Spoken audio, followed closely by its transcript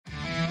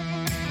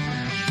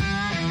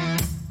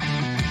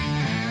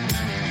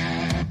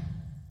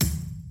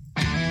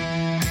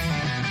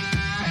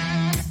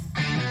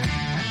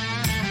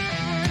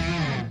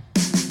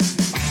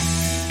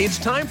It's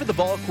time for the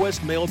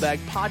VolQuest Mailbag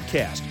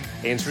Podcast,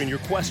 answering your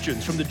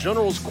questions from the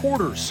General's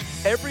quarters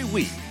every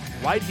week,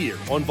 right here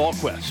on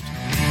VolQuest.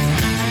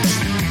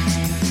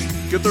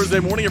 Good Thursday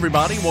morning,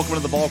 everybody. Welcome to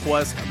the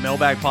VolQuest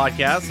Mailbag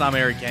Podcast. I'm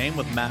Eric Kane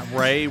with Matt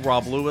Ray,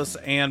 Rob Lewis,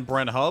 and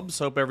Brent Hubbs.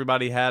 Hope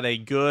everybody had a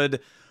good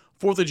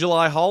 4th of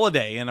July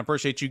holiday, and I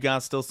appreciate you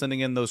guys still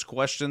sending in those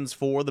questions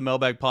for the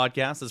Mailbag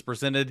Podcast. It's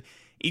presented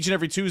each and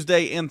every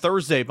Tuesday and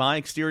Thursday by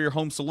Exterior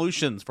Home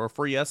Solutions. For a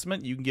free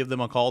estimate, you can give them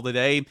a call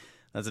today.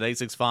 That's at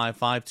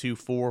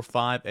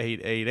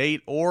 865-524-5888,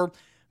 or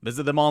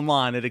visit them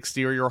online at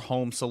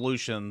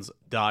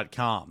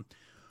exteriorhomesolutions.com.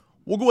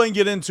 We'll go ahead and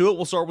get into it.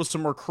 We'll start with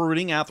some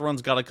recruiting.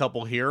 Athlon's got a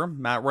couple here.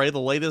 Matt Ray,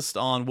 the latest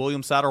on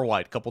William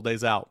Satterwhite, a couple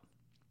days out.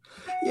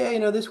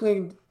 Yeah, this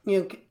week,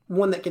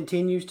 one that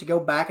continues to go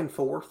back and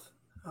forth.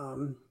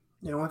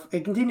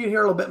 It continued to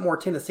hear a little bit more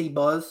Tennessee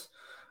buzz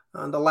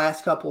the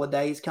last couple of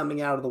days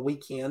coming out of the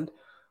weekend.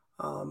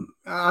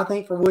 I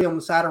think for William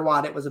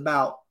Satterwhite, it was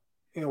about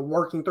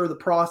working through the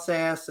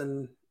process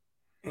and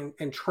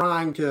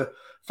trying to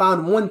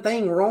find one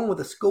thing wrong with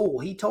the school.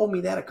 He told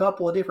me that a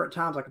couple of different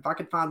times. Like, if I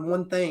could find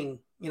one thing,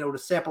 to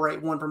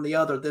separate one from the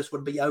other, this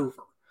would be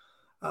over.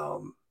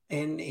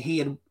 And he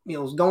had,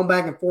 was going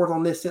back and forth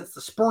on this since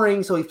the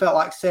spring. So he felt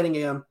like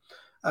setting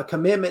a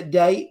commitment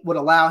date would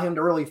allow him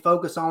to really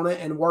focus on it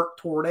and work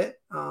toward it.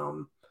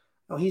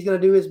 He's going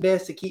to do his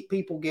best to keep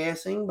people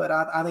guessing, but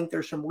I think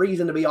there's some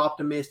reason to be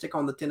optimistic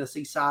on the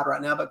Tennessee side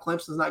right now, but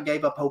Clemson's not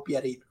gave up hope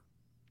yet either.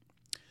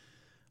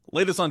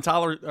 Latest on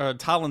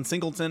Tylen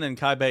Singleton and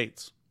Kai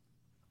Bates.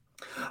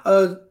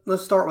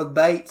 Let's start with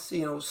Bates.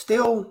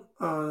 Still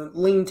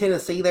lean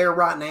Tennessee there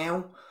right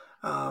now.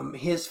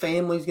 His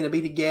family's going to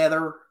be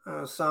together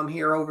some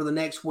here over the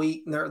next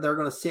week. And they're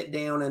going to sit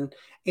down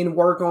and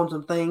work on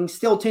some things.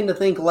 Still tend to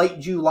think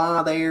late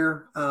July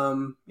there,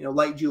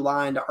 late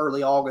July into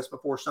early August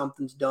before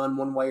something's done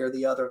one way or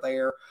the other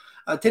there.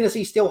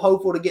 Tennessee's still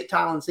hopeful to get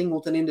Tylen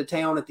Singleton into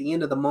town at the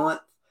end of the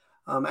month.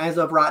 As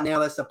of right now,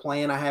 that's the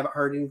plan. I haven't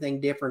heard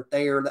anything different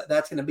there.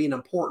 That's going to be an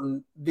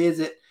important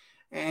visit.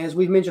 As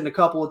we've mentioned a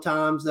couple of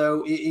times,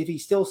 though, if he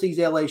still sees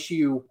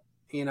LSU,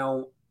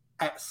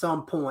 at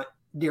some point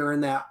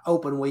during that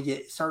open week,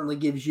 it certainly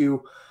gives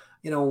you,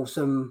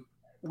 some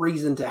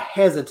reason to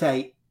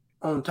hesitate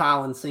on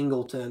Tylen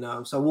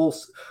Singleton. So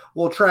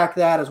we'll track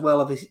that as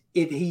well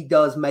if he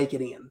does make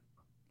it in.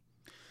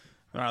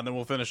 All right, then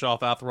we'll finish off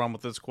Athlon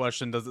with this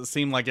question. Does it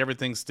seem like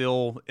everything's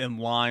still in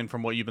line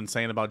from what you've been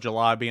saying about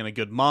July being a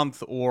good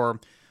month, or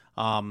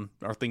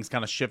are things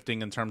kind of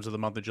shifting in terms of the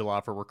month of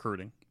July for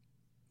recruiting?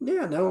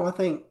 Yeah, no, I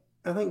think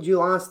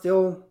July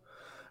still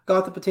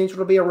got the potential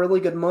to be a really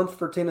good month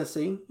for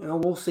Tennessee.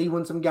 We'll see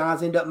when some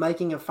guys end up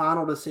making a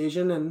final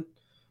decision and,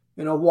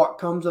 what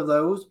comes of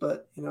those.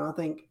 But, I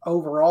think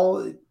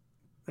overall,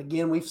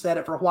 again, we've said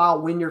it for a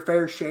while, win your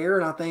fair share.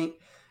 And I think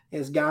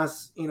as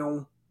guys,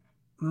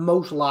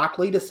 most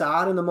likely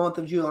decide in the month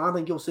of July, I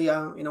think you'll see,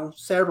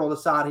 several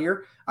decide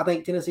here. I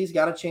think Tennessee's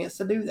got a chance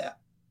to do that.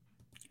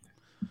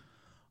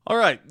 All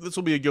right, this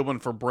will be a good one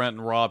for Brent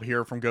and Rob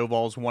here from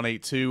GoVols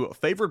 182.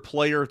 Favorite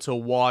player to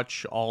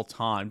watch all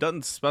time?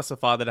 Doesn't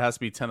specify that it has to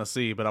be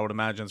Tennessee, but I would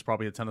imagine it's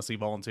probably a Tennessee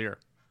Volunteer.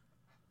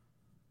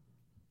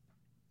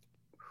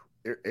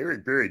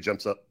 Eric Berry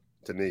jumps up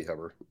to me,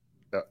 Hubbard,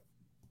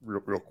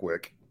 real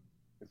quick.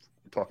 If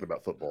we're talking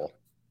about football.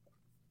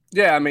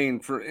 Yeah, I mean,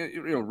 for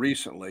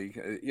recently,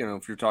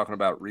 if you're talking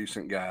about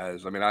recent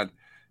guys, I mean,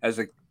 as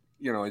a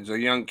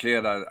young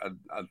kid, I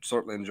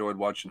certainly enjoyed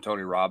watching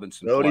Tony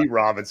Robinson. Tony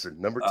Robinson,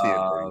 number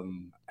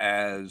 10.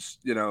 As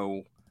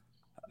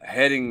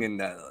heading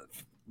into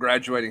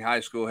graduating high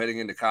school, heading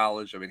into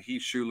college, I mean,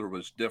 Heath Schuler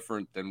was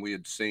different than we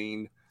had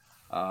seen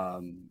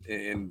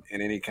in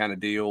any kind of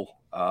deal.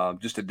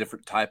 Just a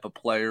different type of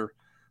player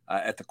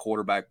at the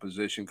quarterback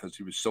position because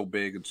he was so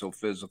big and so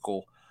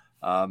physical.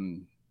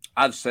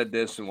 I've said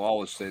this and will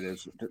always say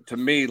this. To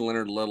me,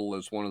 Leonard Little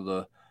is one of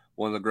the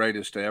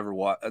greatest to ever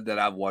that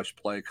I've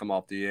watched play come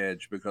off the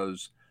edge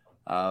because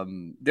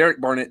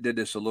Derek Barnett did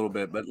this a little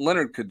bit, but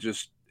Leonard could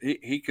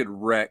he could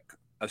wreck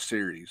a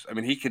series. I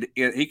mean,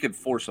 he could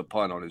force a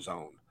punt on his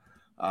own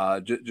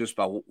just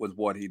with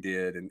what he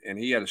did, and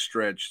he had a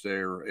stretch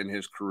there in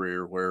his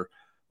career where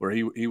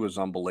he was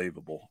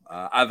unbelievable.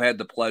 I've had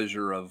the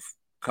pleasure of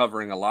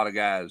covering a lot of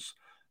guys.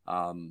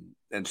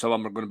 And some of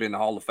them are going to be in the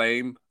Hall of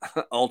Fame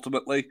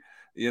ultimately,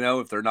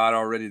 if they're not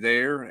already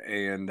there.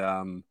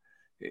 And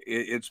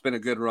it's been a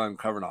good run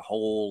covering a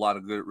whole lot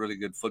of really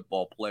good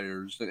football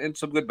players and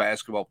some good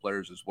basketball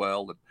players as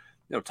well.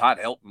 And, Todd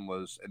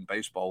Helton in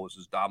baseball was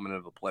as dominant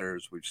of a player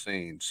as we've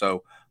seen.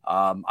 So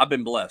I've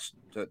been blessed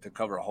to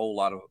cover a whole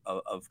lot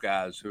of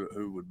guys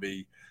who would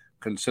be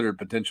considered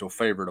potential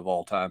favorite of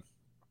all time.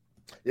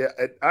 Yeah,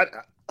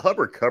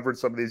 Hubbard covered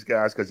some of these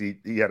guys because he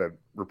had a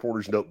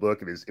reporter's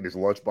notebook in his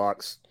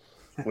lunchbox.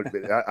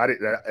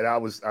 I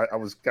was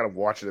kind of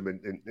watching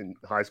him in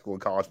high school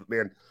and college, but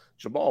man,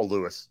 Jamal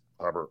Lewis,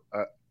 Hubbard.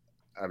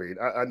 I mean,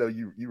 I know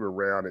you were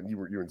around and you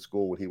were in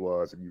school when he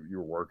was, and you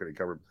were working and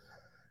covering.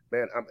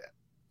 Man,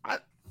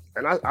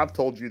 I've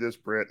told you this,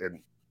 Brent, and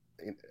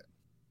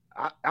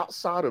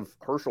outside of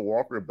Herschel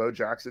Walker and Bo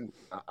Jackson,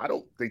 I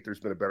don't think there's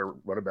been a better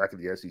running back in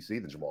the SEC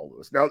than Jamal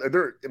Lewis. Now,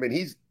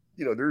 he's,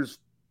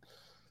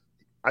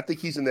 I think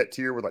he's in that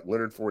tier with like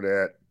Leonard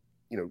Fournette,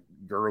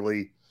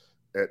 Gurley,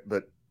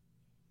 but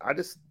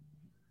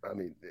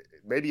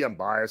maybe I'm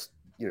biased,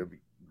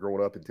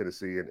 growing up in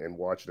Tennessee and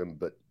watching them,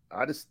 but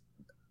I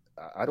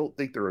don't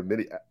think there are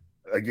many.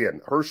 Again,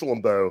 Herschel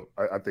and Bo,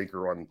 I think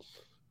are on,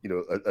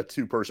 a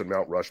two-person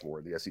Mount Rushmore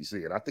in the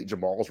SEC, and I think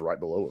Jamal's right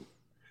below him.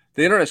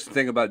 The interesting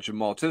thing about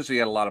Jamal, Tennessee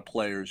had a lot of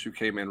players who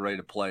came in ready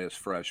to play as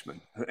freshmen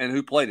and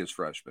who played as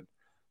freshmen.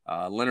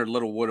 Leonard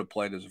Little would have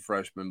played as a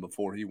freshman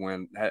before he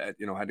had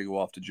to go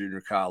off to junior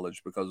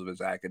college because of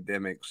his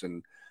academics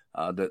and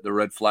the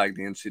red flag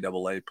the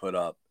NCAA put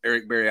up.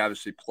 Eric Berry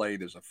obviously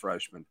played as a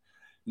freshman.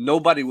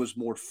 Nobody was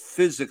more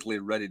physically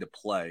ready to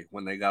play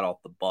when they got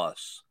off the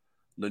bus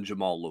than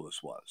Jamal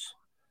Lewis was.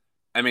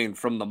 I mean,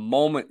 from the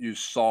moment you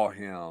saw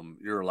him,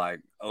 you're like,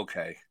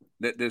 okay,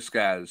 this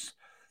guy's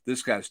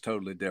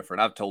totally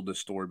different. I've told this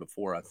story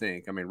before, I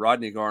think. I mean,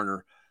 Rodney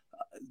Garner,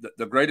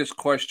 the greatest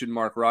question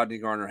mark Rodney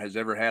Garner has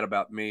ever had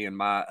about me and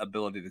my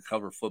ability to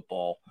cover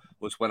football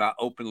was when I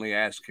openly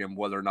asked him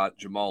whether or not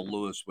Jamal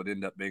Lewis would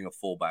end up being a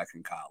fullback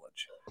in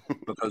college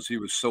because he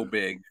was so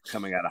big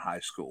coming out of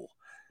high school.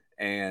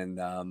 And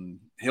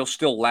he'll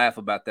still laugh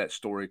about that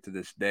story to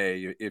this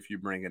day if you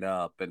bring it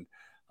up. And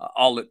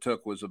all it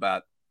took was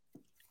about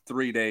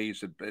 3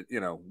 days,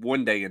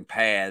 1 day in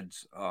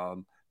pads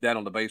down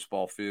on the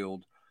baseball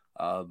field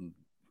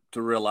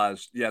to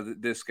realize,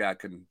 this guy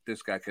can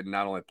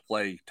not only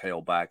play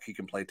tailback, he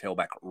can play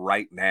tailback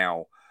right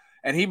now.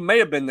 And he may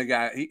have been the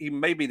guy, he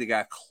may be the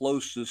guy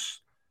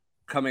closest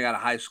coming out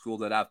of high school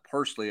that I've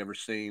personally ever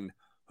seen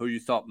who you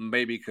thought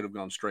maybe could have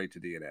gone straight to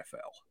the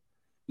NFL.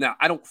 Now,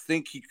 I don't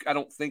think he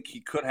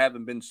could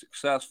have been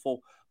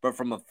successful, but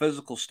from a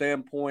physical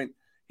standpoint,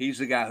 he's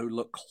the guy who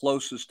looked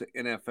closest to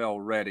NFL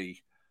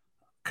ready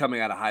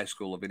coming out of high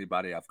school of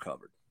anybody I've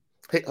covered.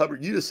 Hey,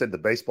 Hubbard, you just said the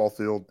baseball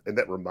field, and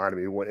that reminded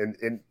me of one.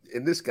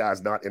 And this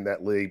guy's not in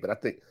that league, but I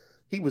think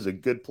he was a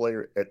good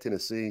player at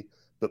Tennessee.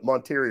 But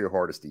Monterio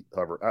Hardesty,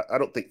 Hubbard, I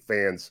don't think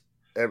fans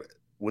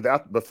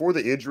before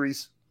the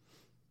injuries.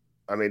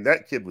 I mean,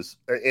 that kid was,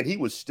 and he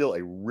was still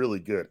a really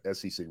good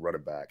SEC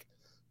running back.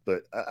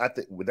 But I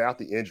think without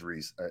the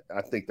injuries,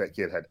 I think that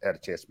kid had a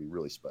chance to be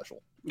really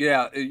special.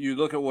 Yeah, you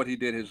look at what he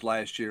did his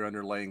last year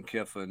under Lane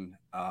Kiffin.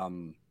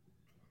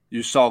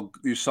 You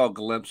saw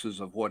glimpses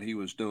of what he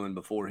was doing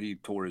before he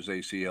tore his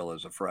ACL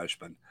as a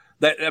freshman.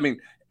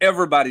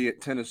 Everybody at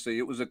Tennessee,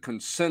 it was a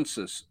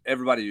consensus,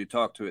 everybody you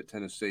talked to at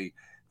Tennessee,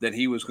 that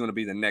he was going to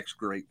be the next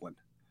great one.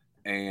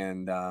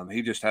 And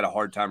he just had a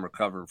hard time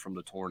recovering from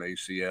the torn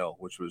ACL,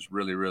 which was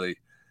really, really,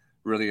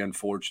 really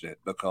unfortunate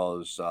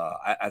because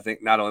I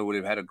think not only would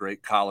he have had a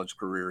great college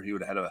career, he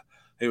would have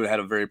had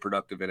a very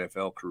productive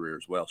NFL career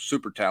as well.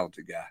 Super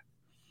talented guy.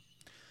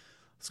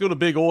 Let's go to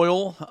Big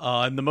Oil.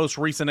 In the most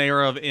recent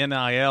era of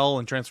NIL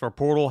and transfer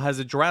portal, has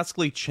it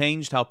drastically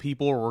changed how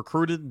people are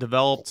recruited,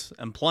 developed,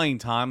 and playing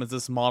time? Is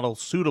this model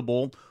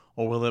suitable,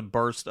 or will it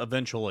burst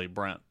eventually,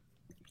 Brent?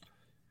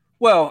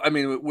 Well, I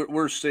mean,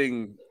 we're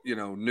seeing,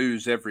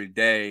 news every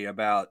day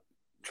about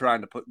trying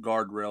to put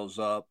guardrails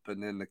up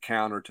and then the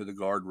counter to the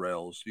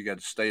guardrails. You got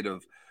the state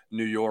of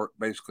New York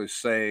basically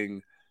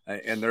saying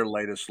in their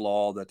latest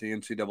law that the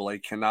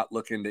NCAA cannot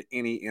look into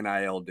any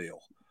NIL deal,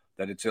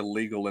 that it's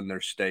illegal in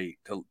their state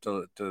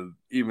to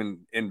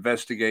even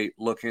investigate,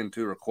 look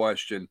into, or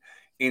question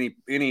any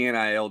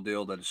NIL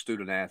deal that a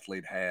student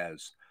athlete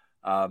has.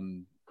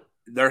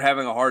 They're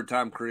having a hard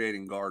time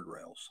creating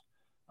guardrails.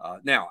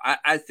 Now,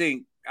 I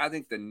think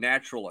the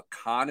natural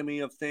economy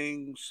of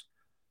things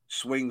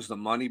swings the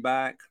money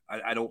back.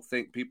 I don't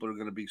think people are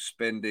going to be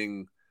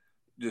spending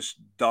just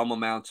dumb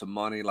amounts of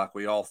money like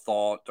we all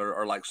thought,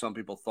 or like some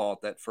people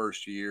thought that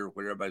first year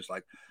where everybody's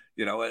like,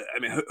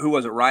 who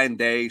was it? Ryan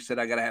Day said,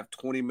 I got to have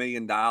 $20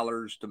 million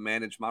to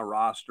manage my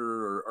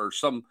roster or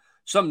some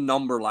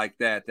number like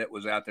that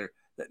was out there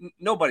that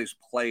nobody's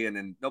playing,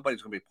 and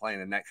nobody's going to be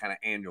playing in that kind of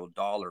annual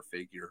dollar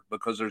figure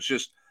because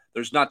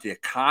there's not the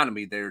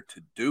economy there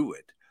to do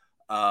it.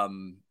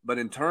 But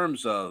in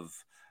terms of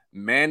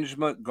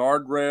management,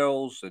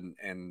 guardrails,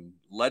 and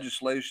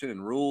legislation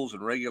and rules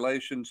and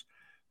regulations,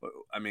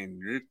 I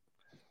mean,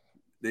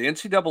 the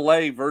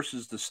NCAA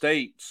versus the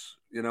states,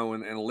 in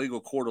a legal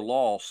court of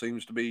law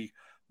seems to be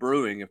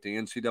brewing if the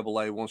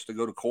NCAA wants to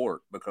go to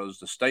court, because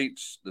the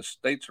states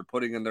are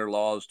putting in their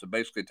laws to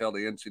basically tell the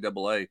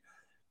NCAA,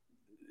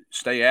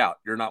 stay out.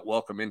 You're not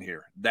welcome in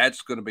here.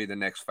 That's going to be the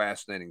next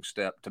fascinating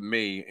step to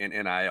me in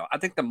NIL. I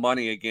think the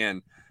money,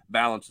 again,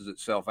 balances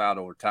itself out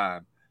over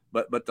time,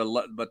 but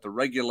the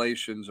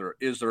regulations, or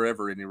is there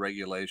ever any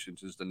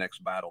regulations, is the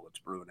next battle that's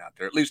brewing out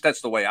there. At least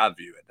that's the way I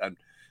view it.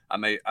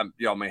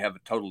 Y'all may have a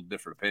total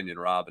different opinion,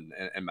 Rob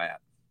and Matt.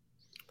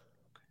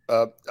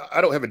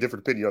 I don't have a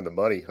different opinion on the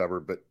money,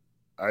 Hubbard, but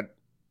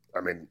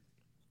I mean,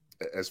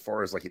 as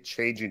far as like it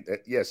changing,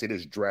 yes, it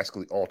has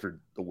drastically altered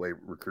the way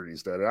recruiting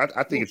is done. And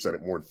I think it's done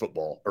it more in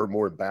football or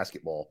more in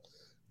basketball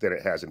than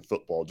it has in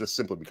football, just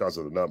simply because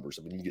of the numbers.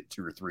 I mean, you can get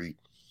 2 or 3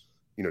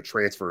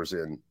 transfers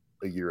in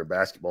a year in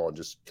basketball and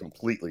just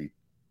completely,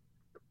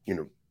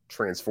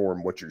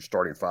 transform what your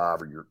starting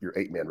five or your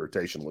 8-man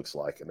rotation looks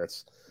like. And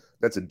that's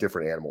a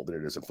different animal than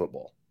it is in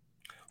football.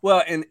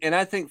 Well, and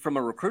I think from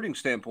a recruiting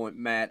standpoint,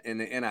 Matt, in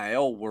the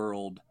NIL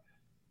world,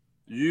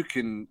 you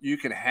can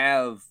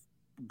have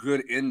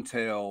good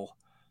intel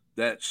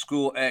that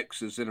school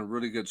X is in a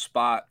really good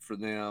spot for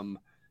them,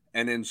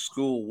 and then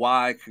school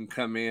Y can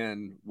come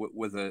in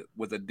with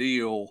a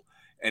deal,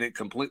 and it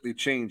completely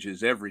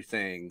changes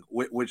everything,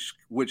 which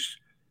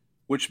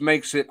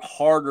makes it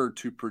harder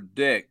to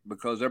predict,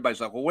 because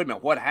everybody's like, well, wait a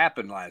minute, what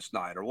happened last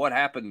night, or what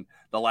happened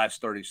the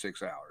last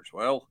 36 hours?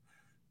 Well,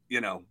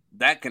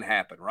 that can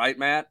happen, right,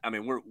 Matt? I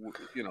mean, we're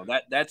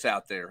that's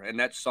out there, and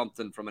that's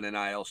something from an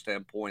NIL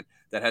standpoint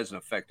that has an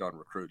effect on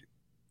recruiting.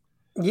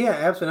 Yeah,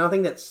 absolutely. I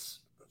think that's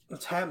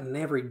what's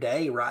happening every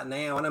day right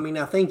now. And I mean,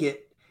 I think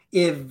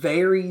it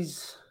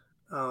varies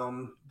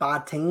by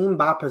team,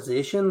 by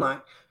position.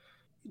 Like,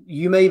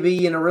 you may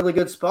be in a really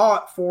good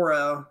spot for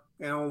a,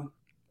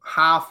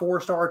 high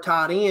 4-star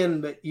tight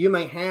end, but you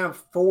may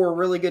have 4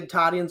 really good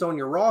tight ends on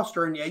your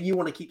roster, and you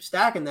want to keep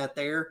stacking that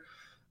there.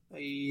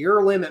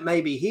 Your limit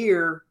may be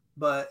here,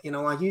 but,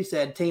 like you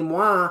said, Team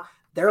Y,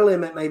 their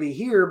limit may be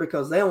here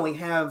because they only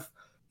have,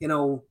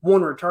 1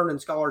 returning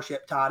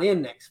scholarship tight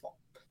end next fall.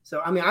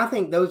 So, I mean, I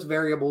think those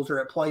variables are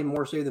at play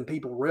more so than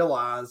people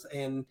realize,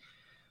 and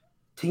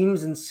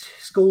teams and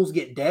schools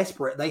get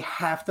desperate. They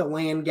have to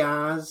land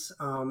guys,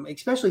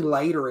 especially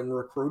later in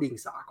recruiting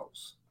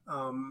cycles.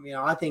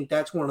 I think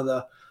that's one of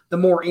the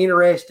more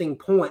interesting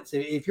points.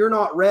 If you're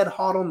not red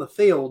hot on the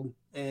field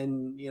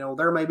and,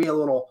 there may be a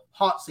little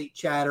hot seat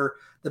chatter,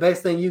 the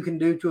best thing you can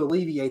do to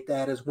alleviate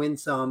that is win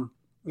some,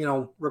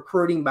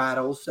 recruiting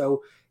battles.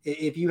 So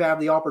if you have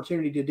the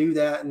opportunity to do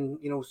that and,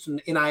 some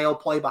NIL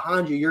play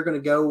behind you, you're going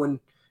to go and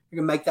you're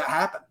going to make that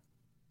happen.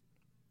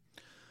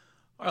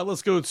 All right,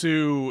 let's go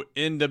to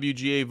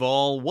NWGA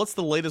Vol. What's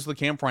the latest with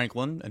Cam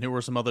Franklin, and who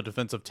are some other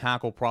defensive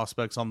tackle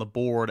prospects on the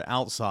board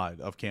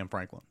outside of Cam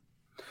Franklin?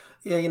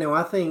 Yeah,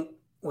 I think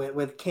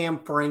with Cam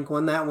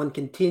Franklin, that one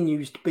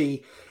continues to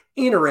be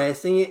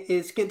interesting.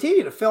 It's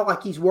continued to feel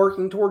like he's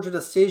working towards a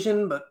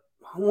decision, but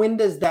when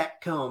does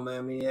that come?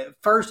 I mean,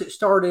 at first it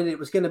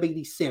was going to be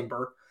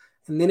December,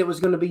 and then it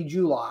was going to be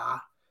July.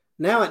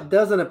 Now it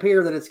doesn't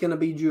appear that it's going to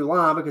be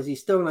July because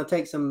he's still going to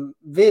take some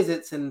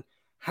visits, and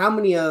how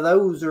many of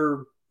those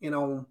are,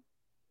 going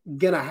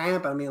to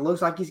happen? I mean, it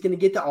looks like he's going to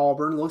get to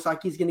Auburn. It looks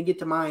like he's going to get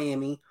to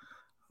Miami.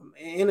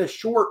 In a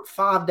short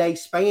 5-day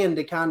span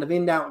to kind of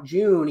end out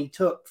June, he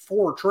took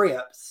 4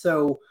 trips.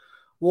 So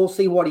we'll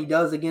see what he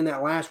does again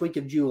that last week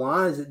of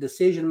July. Is it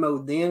decision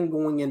mode then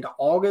going into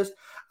August?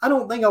 I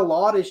don't think a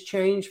lot has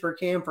changed for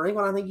Cam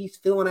Franklin. I think he's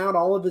filling out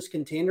all of his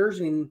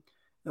contenders. And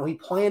he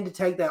planned to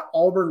take that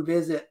Auburn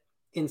visit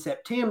in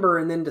September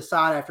and then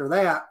decide after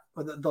that,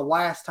 the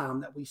last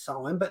time that we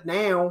saw him. But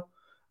now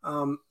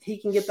he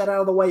can get that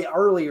out of the way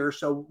earlier.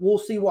 So we'll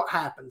see what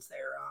happens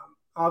there.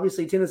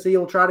 Obviously, Tennessee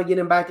will try to get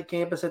him back to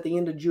campus at the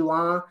end of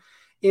July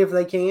if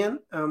they can.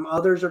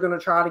 Others are going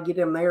to try to get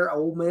him there.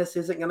 Ole Miss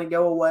isn't going to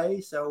go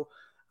away. So,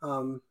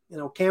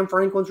 Cam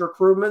Franklin's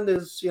recruitment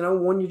is,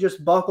 one you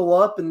just buckle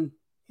up and,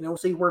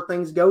 see where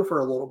things go for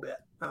a little bit.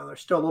 There's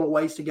still a little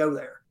ways to go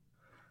there.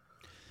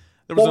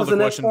 What was the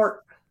next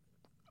part?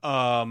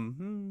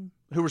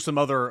 Who were some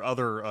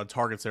other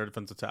targets there,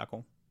 defensive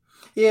tackle?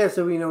 Yeah,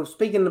 so,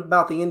 speaking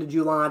about the end of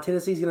July,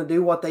 Tennessee's going to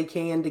do what they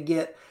can to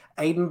get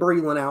Aiden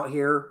Breland out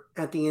here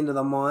at the end of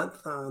the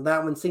month.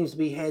 That one seems to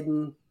be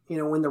heading,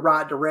 in the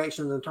right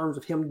direction in terms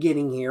of him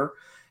getting here.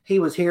 He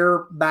was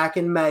here back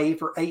in May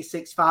for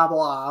 865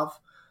 Live.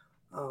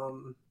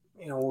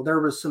 There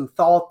was some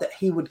thought that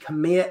he would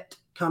commit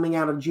coming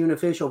out of June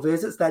official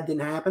visits. That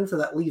didn't happen, so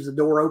that leaves the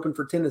door open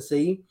for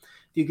Tennessee.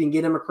 If you can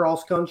get him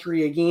across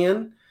country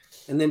again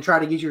and then try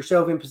to get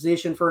yourself in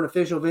position for an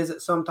official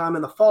visit sometime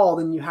in the fall,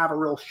 then you have a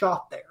real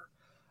shot there.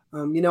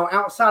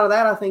 Outside of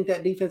that, I think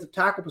that defensive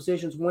tackle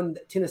position is one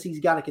that Tennessee's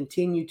got to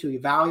continue to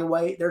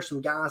evaluate. There's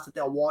some guys that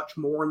they'll watch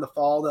more in the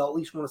fall. They'll at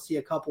least want to see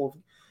a couple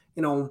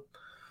of,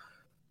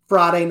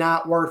 Friday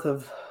night worth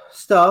of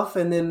stuff.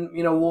 And then,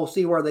 we'll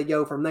see where they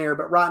go from there.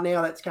 But right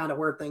now, that's kind of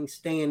where things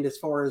stand as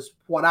far as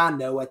what I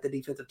know at the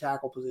defensive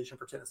tackle position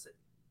for Tennessee.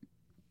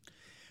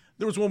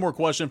 There was one more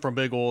question from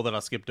Big Ol that I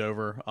skipped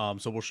over,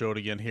 so we'll show it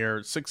again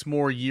here. 6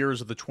 more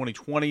years of the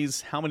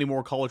 2020s. How many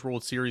more College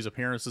World Series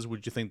appearances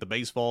would you think the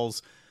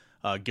Baseballs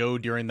go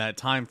during that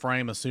time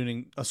frame,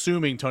 assuming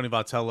Tony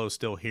Vitello is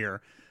still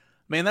here?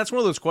 Man, that's one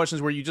of those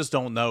questions where you just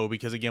don't know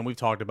because, again, we've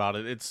talked about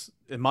it. It's,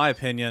 in my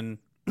opinion,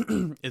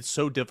 it's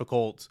so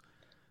difficult.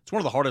 It's one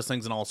of the hardest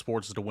things in all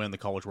sports is to win the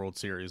College World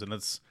Series, and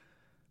it's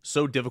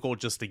so difficult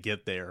just to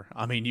get there.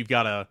 I mean, you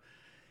got to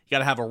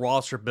have a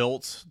roster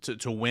built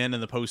to win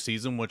in the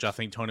postseason, which I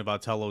think Tony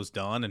Vitello's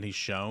done, and he's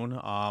shown.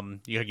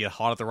 You got to get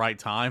hot at the right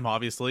time,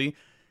 obviously.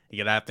 You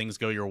got to have things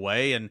go your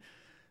way, and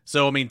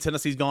so, I mean,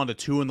 Tennessee's gone to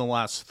 2 in the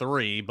last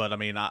 3, but, I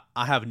mean, I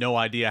have no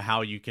idea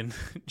how you can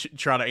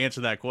try to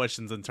answer that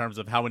question in terms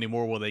of how many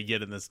more will they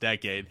get in this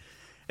decade.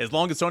 As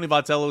long as Tony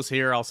Vitello's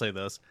here, I'll say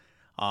this.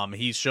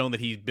 He's shown that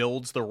he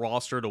builds the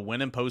roster to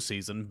win in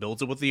postseason,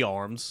 builds it with the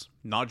arms,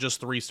 not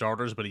just 3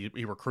 starters, but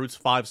he recruits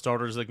 5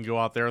 starters that can go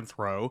out there and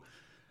throw.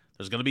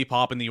 There's going to be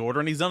pop in the order,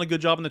 and he's done a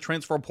good job in the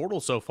transfer portal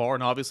so far,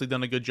 and obviously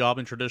done a good job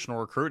in traditional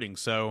recruiting.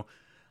 So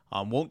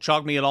won't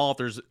shock me at all if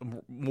there's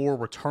more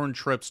return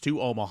trips to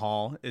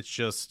Omaha.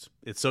 It's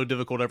so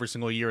difficult every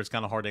single year. It's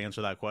kind of hard to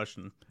answer that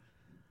question.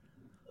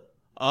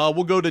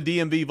 We'll go to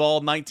DMV Vol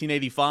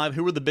 1985.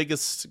 Who are the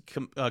biggest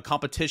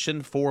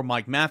competition for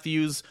Mike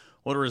Matthews?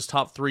 What are his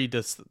top three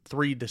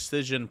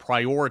decision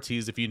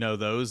priorities, if you know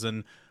those,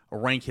 and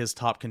rank his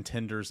top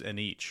contenders in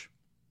each?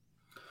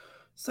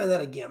 Say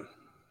that again.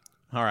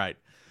 All right.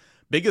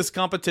 Biggest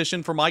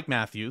competition for Mike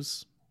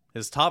Matthews,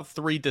 his top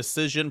 3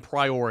 decision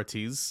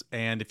priorities,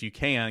 and if you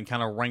can,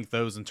 kind of rank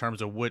those in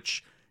terms of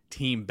which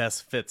team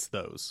best fits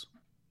those.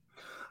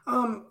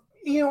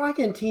 I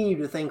continue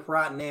to think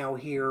right now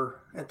here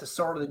at the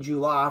start of the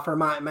July for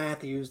Mike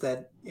Matthews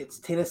that it's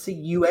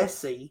Tennessee,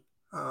 USC.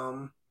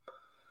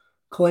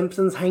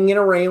 Clemson's hanging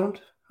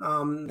around.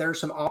 There's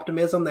some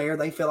optimism there.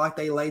 They feel like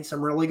they laid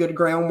some really good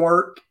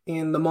groundwork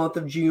in the month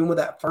of June with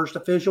that first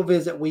official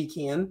visit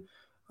weekend.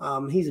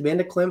 He's been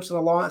to Clemson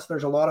a lot, so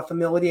there's a lot of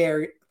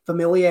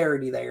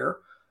familiarity there.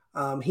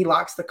 He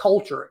likes the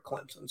culture at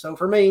Clemson. So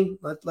for me,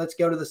 let's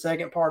go to the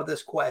second part of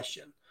this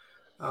question.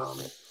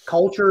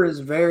 Culture is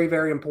very,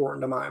 very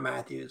important to Mike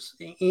Matthews.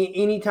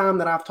 Anytime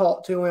that I've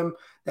talked to him,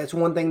 that's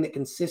one thing that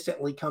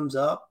consistently comes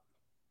up.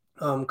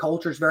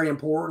 Culture is very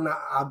important.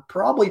 I'd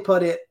probably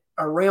put it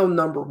around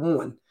number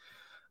 1.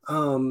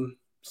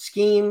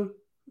 Scheme,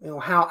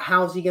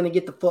 how's he going to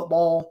get the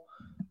football?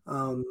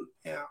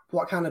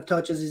 What kind of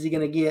touches is he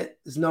going to get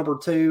is number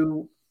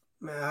 2.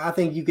 I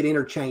think you could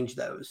interchange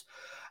those.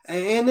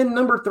 And then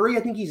number 3, I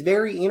think he's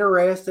very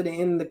interested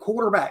in the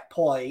quarterback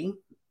play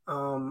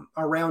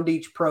around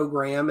each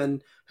program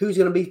and who's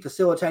going to be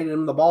facilitating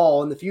him the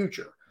ball in the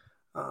future.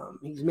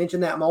 He's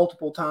mentioned that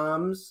multiple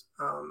times.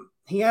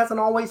 He hasn't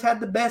always had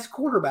the best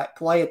quarterback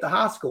play at the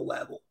high school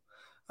level.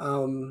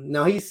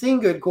 Now he's seen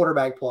good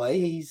quarterback play.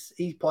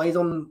 He plays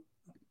on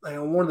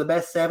one of the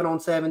best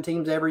 7-on-7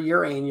 teams every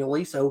year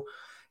annually. So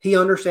he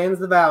understands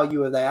the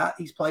value of that.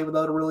 He's played with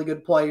other really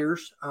good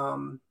players.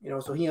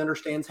 So he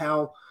understands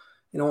how,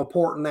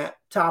 important that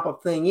type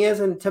of thing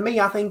is. And to me,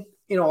 I think,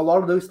 a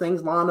lot of those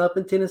things line up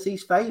in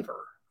Tennessee's favor.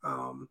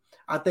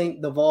 I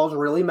think the Vols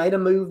really made a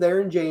move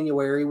there in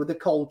January with the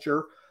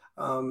culture.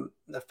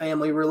 The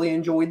family really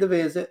enjoyed the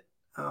visit.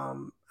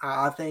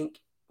 I think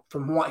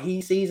from what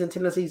he sees in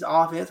Tennessee's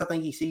offense, I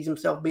think he sees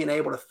himself being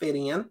able to fit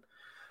in.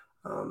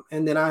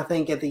 And then I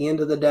think at the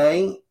end of the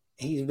day,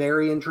 he's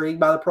very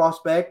intrigued by the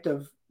prospect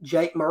of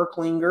Jake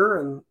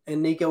Merklinger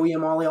and Nico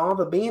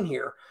Iamaleava being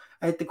here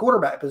at the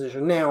quarterback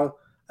position. Now,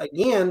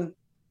 again,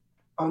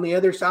 on the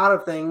other side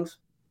of things,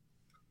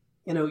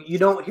 you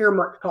don't hear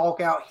much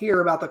talk out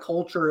here about the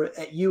culture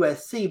at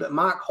USC, but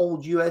Mike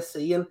holds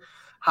USC in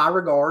high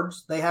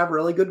regards. They have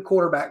really good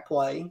quarterback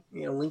play.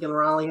 Lincoln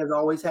Riley has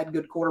always had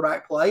good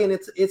quarterback play, and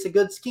it's a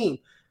good scheme.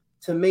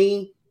 To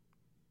me,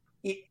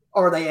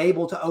 are they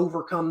able to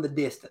overcome the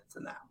distance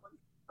in that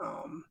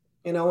one?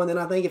 And then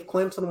I think if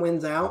Clemson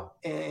wins out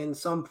in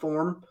some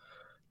form,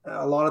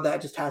 a lot of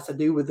that just has to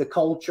do with the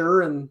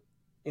culture, and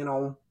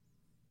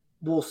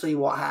we'll see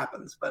what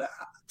happens. But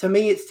to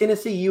me, it's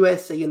Tennessee,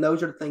 USC, and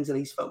those are the things that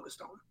he's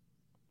focused on.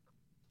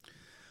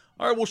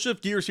 All right, we'll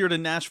shift gears here to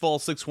Nashville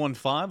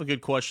 615. A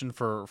good question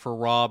for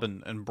Rob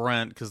and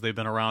Brent, because they've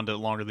been around it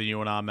longer than you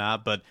and I,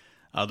 Matt. But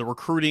the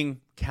recruiting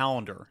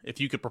calendar,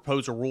 if you could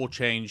propose a rule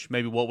change,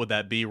 maybe what would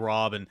that be,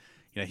 Rob? And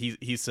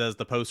he says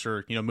the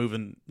poster,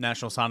 moving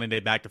National Signing Day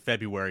back to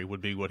February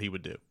would be what he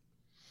would do.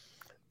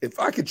 If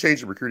I could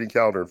change the recruiting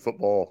calendar in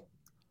football,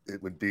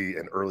 it would be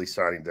an early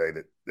signing day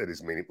that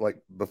is meaningful, like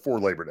before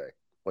Labor Day,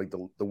 like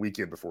the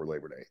weekend before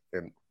Labor Day.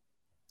 And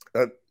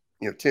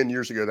 10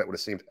 years ago that would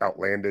have seemed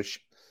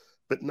outlandish,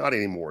 but not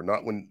anymore.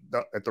 Not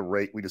at the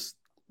rate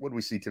what do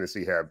we see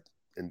Tennessee have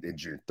in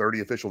June?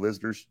 30 official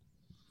visitors,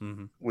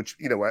 which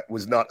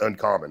was not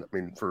uncommon. I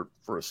mean,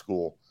 for a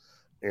school,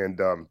 and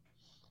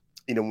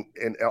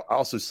and I'll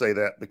also say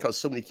that because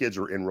so many kids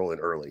are enrolling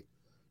early,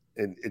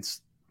 and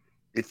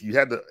if you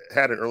had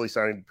an early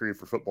signing period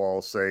for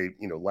football, say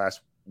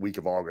last week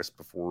of August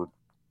before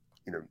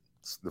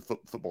the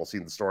football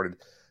season started,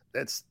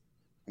 that's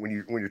when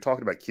you're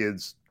talking about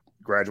kids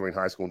graduating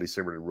high school in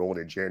December and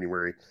enrolling in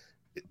January.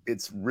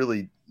 It's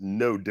really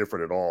no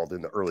different at all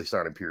than the early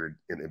signing period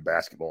in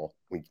basketball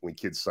when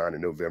kids sign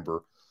in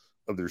November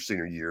of their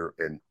senior year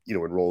and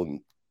enroll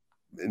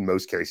in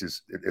most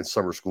cases in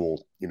summer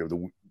school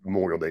the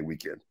Memorial Day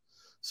weekend.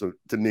 So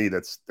to me,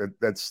 that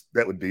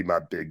would be my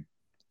big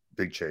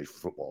change for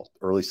football.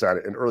 Early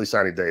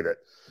signing day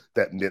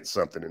that meant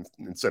something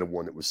instead of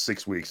one that was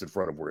 6 weeks in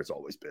front of where it's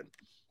always been.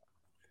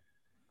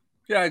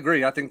 Yeah, I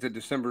agree. I think the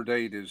December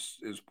date is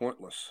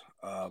pointless.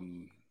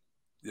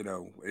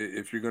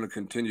 If you're going to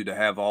continue to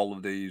have all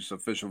of these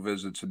official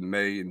visits in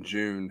May and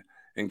June,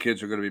 and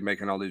kids are going to be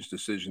making all these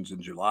decisions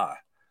in July,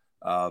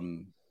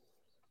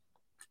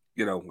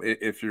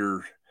 if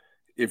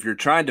if you're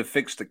trying to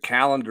fix the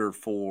calendar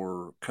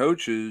for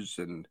coaches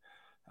and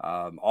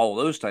all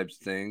of those types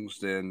of things,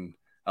 then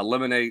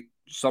eliminate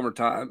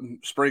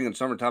spring and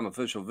summertime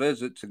official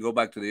visits and go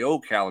back to the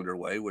old calendar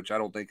way, which I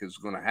don't think is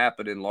going to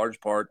happen in large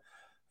part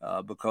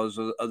because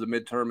of the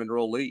midterm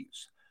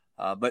enrollees.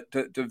 But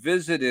to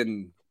visit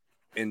in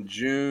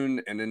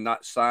June and then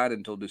not sign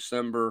until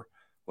December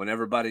when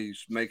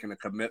everybody's making a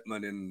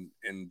commitment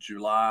in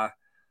July,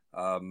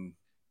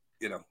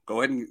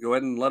 go ahead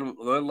and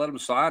let them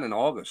sign in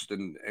August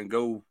and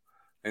go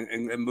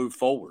and move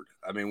forward.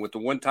 I mean, with the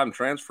one-time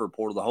transfer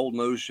portal, the whole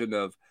notion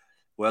of,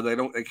 well,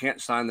 they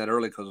can't sign that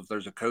early because if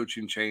there's a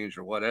coaching change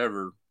or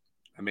whatever,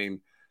 I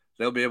mean,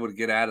 they'll be able to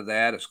get out of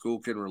that. A school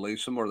can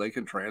release them or they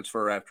can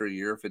transfer after a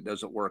year if it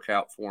doesn't work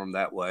out for them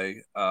that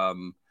way.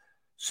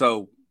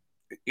 So,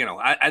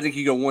 I think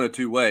you go one of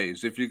two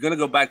ways. If you're going to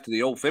go back to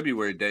the old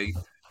February date,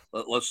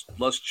 let's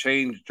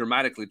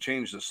dramatically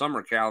change the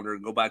summer calendar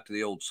and go back to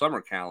the old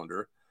summer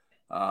calendar.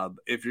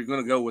 If you're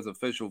going to go with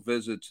official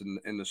visits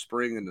in the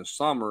spring and the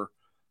summer,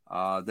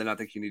 then I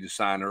think you need to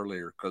sign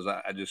earlier because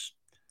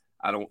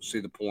I don't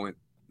see the point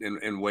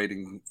in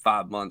waiting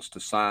 5 months to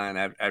sign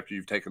after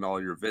you've taken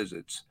all your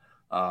visits.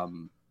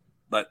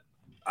 But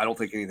I don't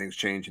think anything's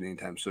changing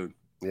anytime soon.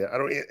 Yeah, I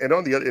don't. And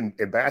on the other,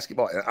 in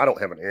basketball, and I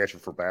don't have an answer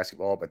for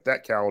basketball, but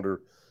that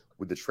calendar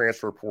with the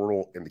transfer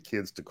portal and the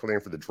kids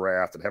declaring for the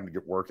draft and having to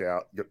get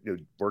workouts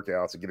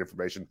and get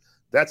information,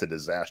 that's a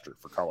disaster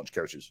for college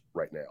coaches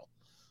right now.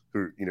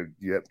 Who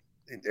you have,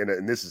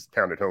 and this is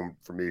pounded home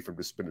for me from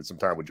just spending some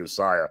time with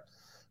Josiah,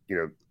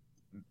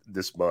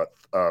 this month.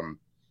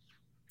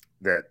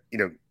 That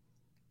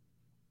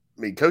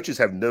coaches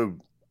have no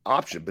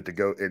option but to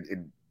go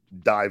and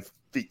dive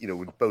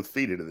with both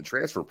feet into the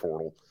transfer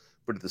portal.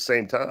 But at the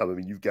same time,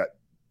 you've got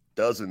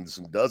dozens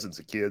and dozens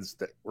of kids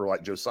that were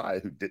like Josiah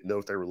who didn't know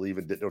if they were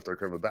leaving, didn't know if they're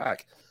coming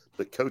back.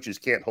 But coaches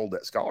can't hold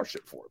that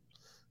scholarship for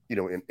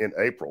them, in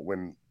April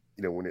when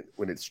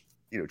it's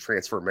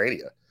transfer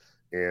mania,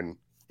 and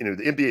the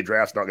NBA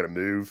draft's not going to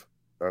move.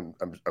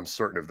 I'm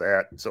certain of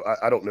that. So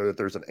I don't know that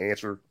there's an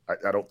answer.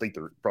 I don't think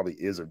there probably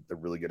is a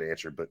really good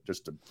answer. But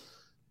just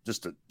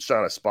to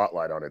shine a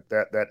spotlight on it,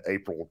 that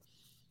April,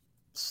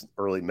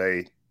 early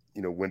May,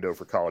 window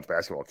for college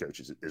basketball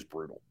coaches is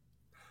brutal.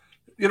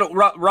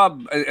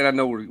 Rob, and I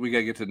know we got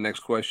to get to the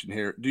next question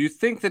here. Do you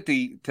think that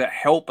to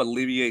help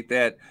alleviate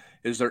that,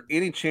 is there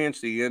any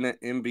chance the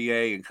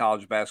NBA and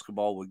college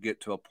basketball would get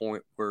to a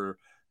point where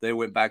they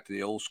went back to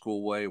the old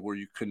school way where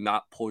you could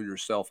not pull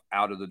yourself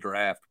out of the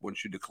draft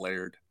once you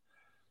declared?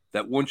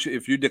 That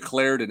if you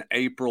declared in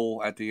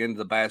April at the end of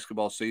the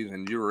basketball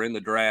season, you were in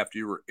the draft,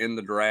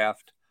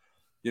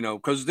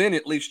 because then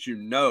at least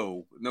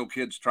no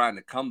kid's trying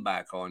to come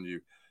back on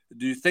you.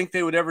 Do you think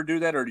they would ever do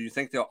that, or do you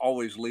think they'll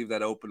always leave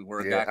that open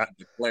where a guy can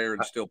declare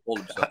and still pull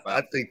himself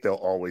out? I think they'll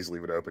always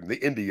leave it open. The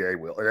NBA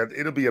will, and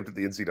it'll be up to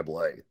the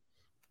NCAA,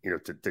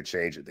 to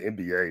change it. The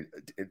NBA,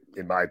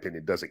 in my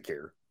opinion, doesn't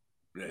care.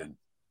 Yeah.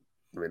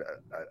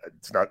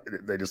 It's not.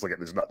 They just look at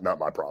it as not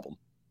my problem.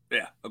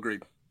 Yeah,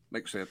 agreed.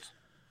 Makes sense.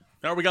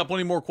 Now we got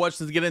plenty more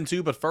questions to get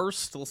into, but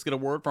first, let's get a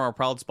word from our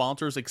proud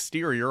sponsors,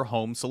 Exterior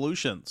Home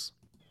Solutions.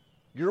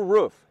 Your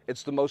roof,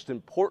 it's the most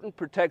important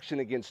protection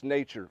against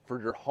nature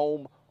for your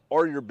home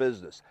or your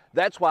business.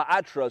 That's why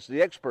I trust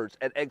the experts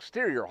at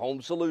Exterior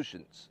Home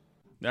Solutions.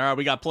 All right,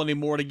 we got plenty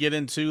more to get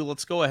into.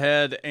 Let's go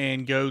ahead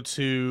and go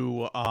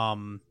to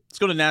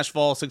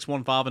Nashville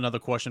 615. Another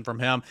question from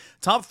him.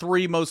 Top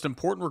 3 most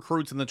important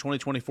recruits in the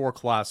 2024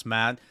 class,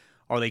 Matt.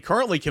 Are they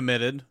currently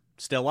committed,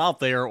 still out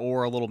there,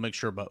 or a little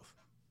mixture of both?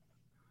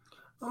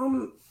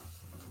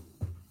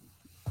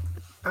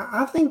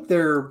 I think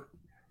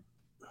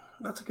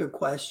that's a good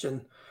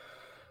question.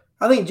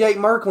 I think Jake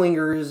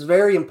Merklinger is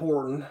very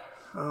important.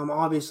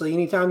 Obviously,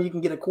 anytime you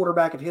can get a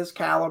quarterback of his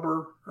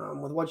caliber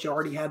with what you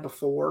already had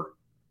before,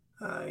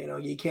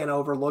 you can't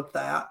overlook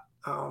that.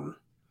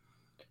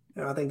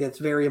 I think that's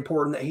very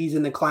important that he's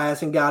in the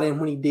class and got in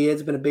when he did.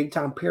 He's been a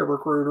big-time peer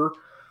recruiter.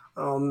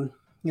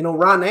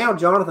 Right now,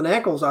 Jonathan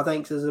Eccles, I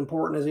think, is as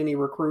important as any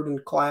recruit in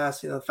the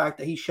class. The fact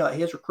that he shut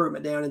his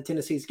recruitment down, and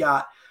Tennessee's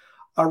got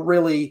a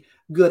really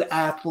good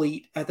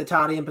athlete at the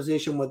tight end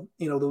position with,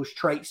 those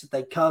traits that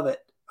they covet.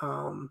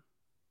 I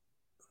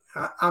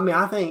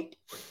think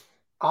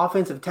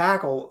offensive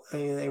tackle,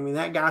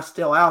 that guy's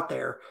still out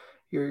there.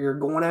 You're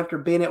going after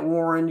Bennett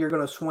Warren. You're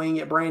going to swing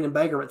at Brandon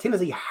Baker, but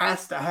Tennessee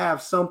has to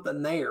have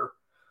something there.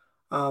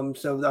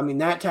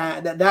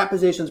 That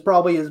position is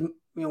probably as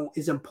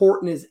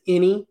important as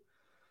any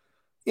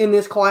in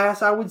this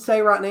class, I would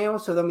say right now.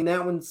 So,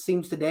 that one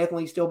seems to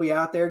definitely still be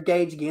out there.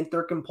 Gage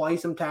Ginther can play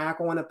some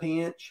tackle on a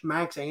pinch.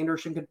 Max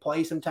Anderson could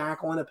play some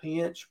tackle on a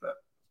pinch, but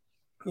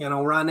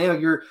right now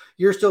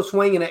you're still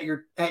swinging at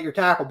your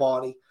tackle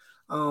body.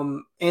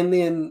 And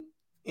then,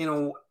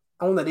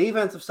 on the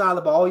defensive side of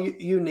the ball,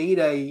 you need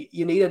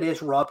a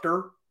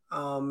disruptor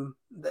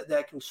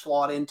that can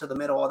slot into the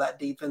middle of that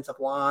defensive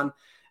line.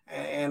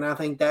 And I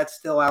think that's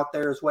still out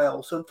there as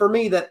well. So for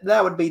me,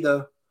 that would be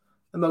the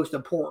most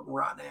important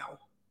right now.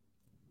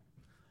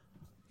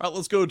 All right,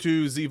 let's go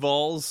to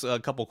Z-Vols. A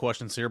couple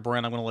questions here.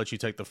 Brent, I'm going to let you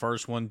take the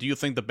first one. Do you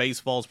think the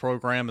Baseballs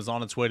program is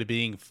on its way to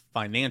being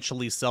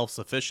financially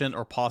self-sufficient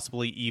or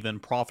possibly even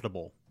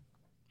profitable?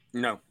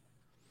 No,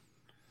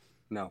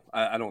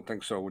 I don't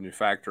think so. When you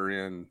factor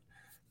in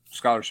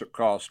scholarship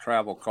costs,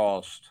 travel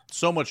costs,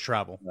 so much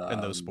travel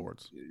in those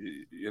sports.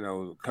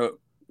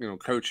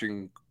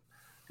 Coaching,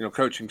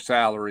 coaching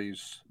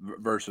salaries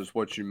versus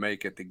what you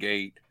make at the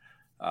gate.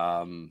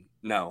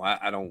 No,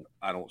 I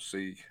don't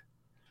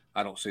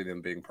see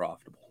them being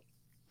profitable.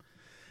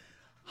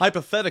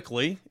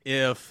 Hypothetically,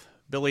 if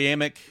Billy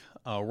Amick,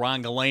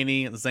 Ryan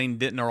Galaney, and Zane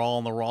Denton are all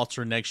on the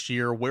roster next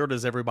year, where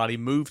does everybody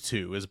move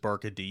to? Is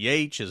Burke a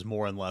DH? Is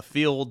Moore in left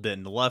field?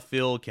 Denton left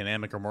field? Can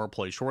Amick or Moore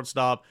play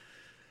shortstop?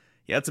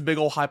 Yeah, it's a big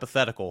old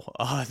hypothetical.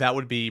 That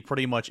would be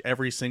pretty much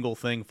every single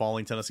thing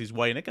falling Tennessee's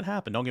way, and it can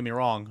happen. Don't get me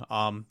wrong.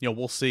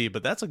 We'll see,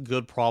 but that's a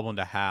good problem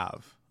to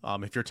have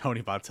if you're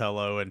Tony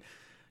Vitello and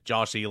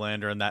Josh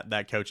Elander and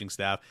that coaching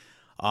staff.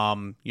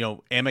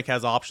 Amick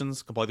has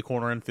options. Can play the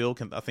corner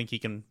infield. I think he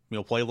can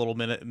play a little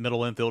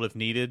middle infield if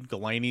needed.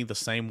 Galaney the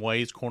same way.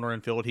 He's corner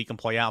infield. He can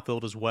play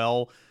outfield as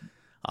well.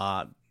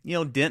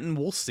 Denton,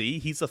 we'll see.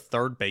 He's a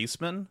third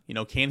baseman.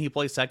 Can he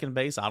play second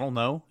base? I don't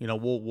know.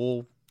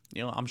 We'll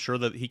I'm sure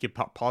that he could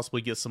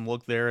possibly get some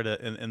look there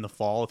in the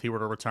fall if he were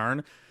to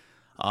return.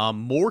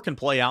 Moore can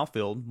play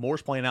outfield.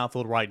 Moore's playing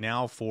outfield right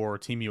now for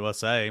Team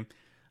USA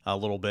a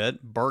little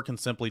bit. Burke can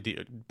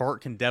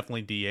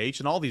definitely DH,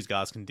 and all these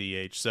guys can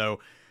DH. So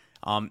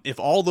if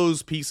all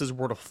those pieces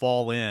were to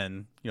fall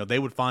in, they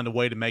would find a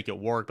way to make it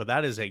work. But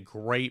that is a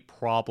great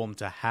problem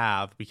to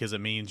have because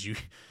it means you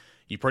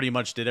pretty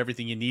much did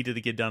everything you needed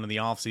to get done in the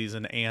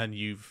offseason, and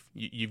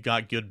you've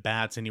got good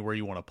bats anywhere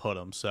you want to put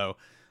them. So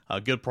a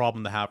good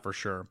problem to have for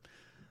sure.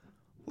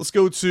 Let's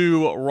go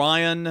to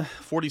Ryan,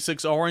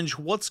 46 Orange.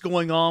 What's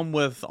going on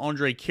with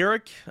Andre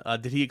Carrick?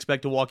 Did he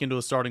expect to walk into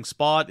a starting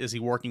spot? Is he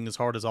working as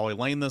hard as Ollie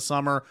Lane this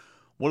summer?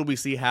 What do we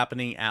see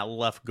happening at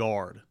left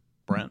guard?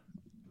 Brent?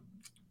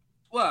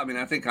 Well,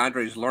 I think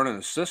Andre's learning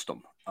the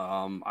system.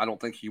 I don't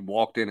think he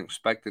walked in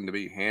expecting to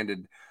be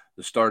handed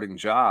the starting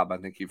job. I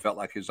think he felt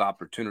like his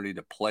opportunity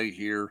to play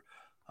here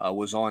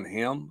was on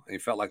him. He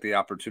felt like the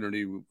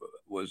opportunity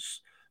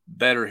was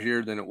better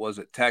here than it was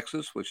at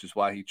Texas, which is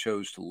why he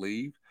chose to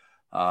leave.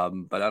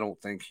 But I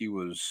don't think he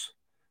was.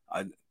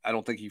 I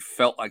don't think he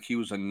felt like he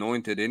was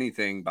anointed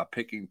anything by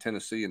picking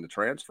Tennessee in the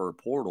transfer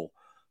portal.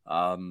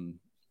 In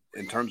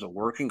terms of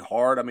working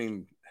hard,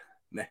 name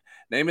me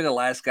the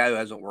last guy who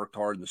hasn't worked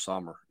hard in the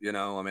summer.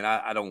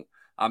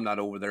 I'm not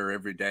over there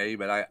every day,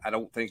 but I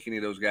don't think any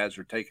of those guys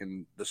are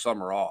taking the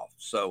summer off.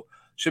 So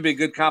should be a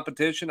good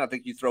competition. I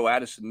think you throw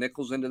Addison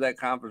Nichols into that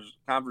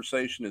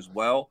conversation as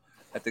well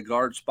at the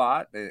guard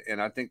spot,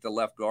 and I think the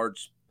left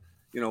guard's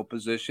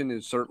position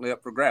is certainly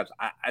up for grabs.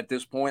 At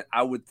this point,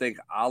 I would think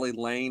Ollie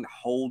Lane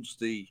holds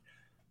the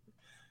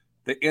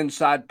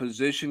inside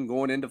position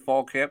going into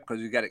fall camp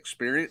because he's got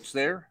experience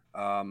there.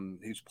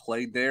 He's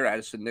played there.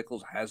 Addison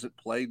Nichols hasn't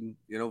played,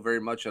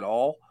 very much at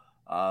all.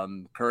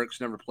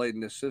 Carrick's never played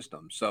in this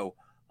system. So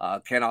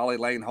can Ollie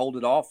Lane hold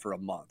it off for a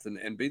month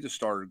and be the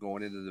starter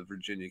going into the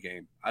Virginia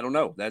game? I don't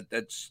know.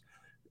 That's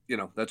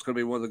going to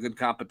be one of the good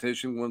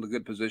competition, one of the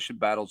good position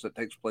battles that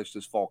takes place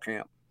this fall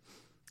camp.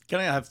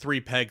 Kind of have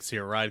three pegs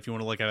here, right? If you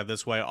want to look at it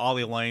this way,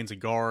 Ollie Lane's a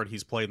guard.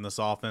 He's played in this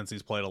offense.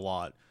 He's played a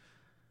lot.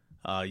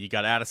 You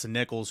got Addison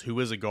Nichols, who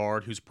is a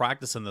guard, who's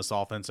practicing this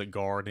offense at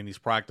guard, and he's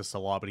practiced a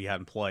lot, but he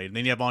hadn't played. And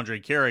then you have Andre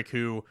Carrick,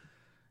 who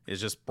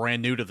is just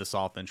brand new to this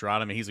offense,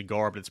 right? He's a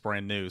guard, but it's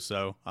brand new.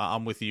 So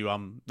I'm with you.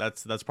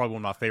 That's probably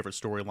one of my favorite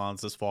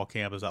storylines this fall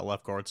camp is that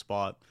left guard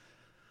spot.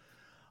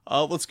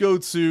 Let's go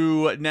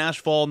to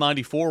Nashville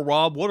 94.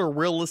 Rob, what are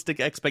realistic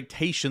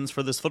expectations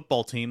for this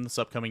football team this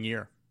upcoming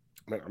year?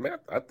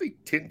 I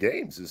think 10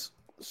 games is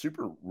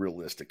super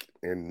realistic.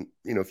 And,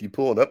 if you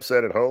pull an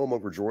upset at home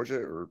over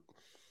Georgia or,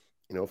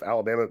 if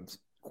Alabama's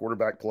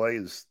quarterback play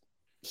is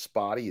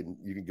spotty and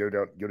you can go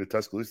to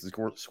Tuscaloosa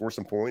and score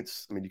some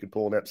points, you could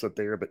pull an upset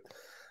there. But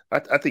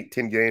I think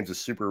 10 games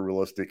is super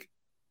realistic.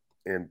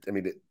 And,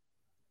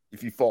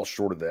 if you fall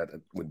short of that,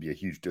 it would be a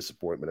huge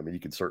disappointment. You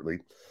could certainly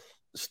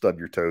stub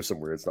your toe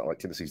somewhere. It's not like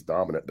Tennessee's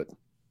dominant, but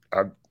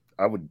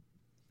I would –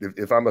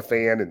 if I'm a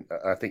fan, and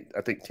I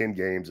think 10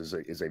 games is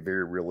a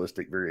very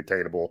realistic, very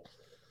attainable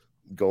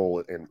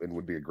goal, and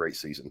would be a great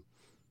season.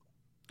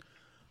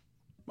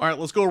 All right,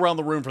 let's go around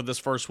the room for this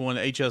first one.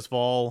 HS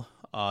Vol,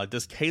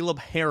 does Caleb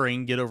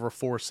Herring get over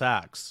 4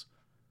 sacks?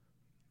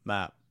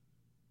 Matt.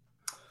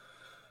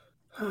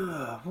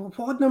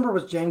 What number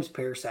was James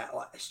Pierce at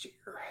last year?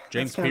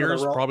 James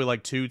Pierce probably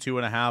like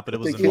 2.5, but it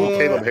was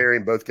Caleb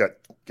Herring both got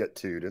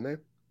 2, didn't they?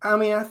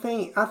 I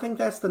think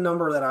that's the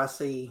number that I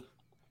see.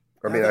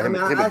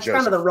 That's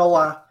kind of the role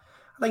I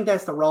think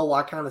that's the role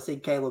I kind of see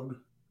Caleb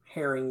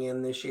Herring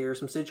in this year.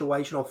 Some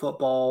situational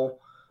football.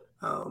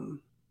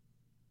 I'm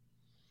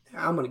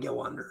going to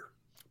go under.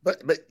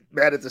 But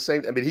Matt, at the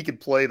same, he could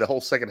play the whole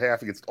second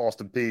half against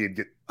Austin Peay and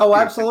get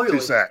absolutely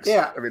 2 sacks.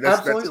 Yeah,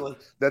 absolutely.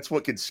 That's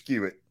what could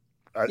skew it.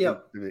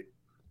 Yep.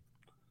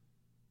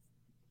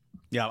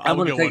 Yeah, I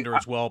would go under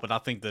as I well, but I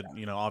think that,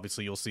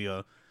 obviously you'll see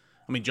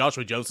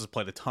Joshua Joseph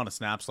played a ton of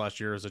snaps last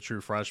year as a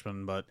true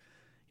freshman, but,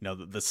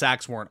 the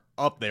sacks weren't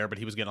up there, but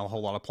he was getting a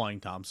whole lot of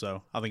playing time.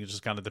 So I think it's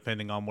just kind of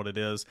depending on what it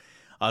is.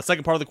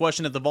 Second part of the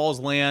question, if the Vols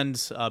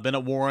land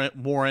Bennett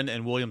Warren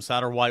and William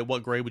Satterwhite,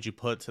 what grade would you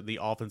put the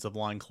offensive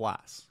line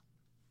class?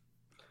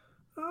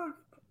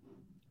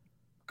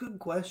 Good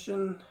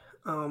question.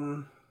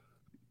 A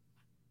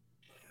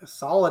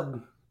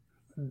solid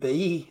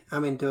B.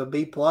 To a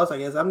B plus, I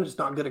guess. I'm just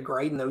not good at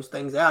grading those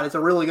things out. It's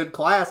a really good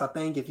class, I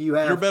think. If you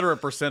have, you're better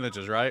at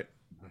percentages, right?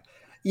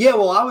 Yeah.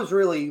 Well, I was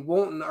really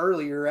wanting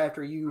earlier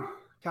after you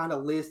kind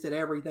of listed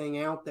everything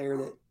out there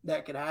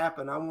that could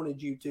happen. I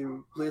wanted you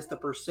to list the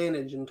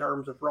percentage in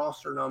terms of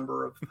roster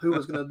number of who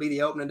was going to be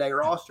the opening day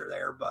roster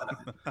there, but.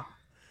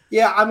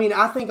 Yeah,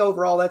 I think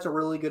overall that's a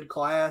really good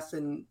class.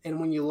 And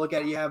when you look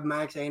at it, you have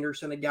Max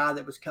Anderson, a guy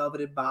that was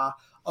coveted by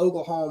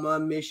Oklahoma,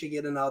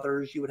 Michigan, and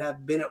others. You would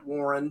have Bennett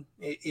Warren,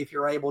 if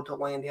you're able to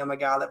land him, a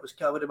guy that was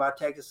coveted by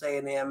Texas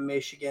A&M,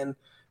 Michigan,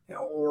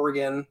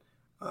 Oregon.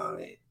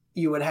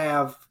 You would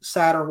have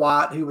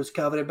Satterwhite, who was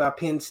coveted by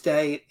Penn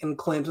State and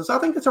Clemson. So I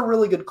think that's a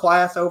really good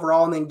class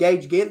overall. And then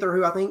Gage Ginther,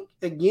 who I think,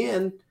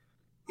 again,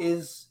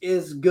 is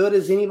as good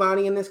as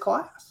anybody in this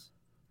class,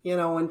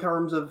 in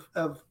terms of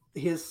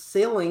his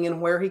ceiling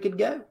and where he could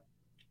go.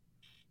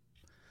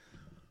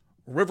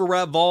 River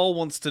Rat Vol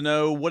wants to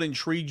know what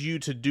intrigued you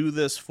to do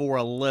this for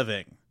a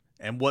living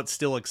and what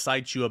still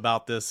excites you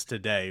about this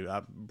today.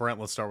 Brent,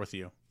 let's start with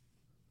you.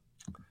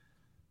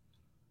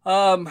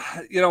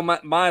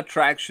 My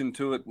attraction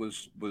to it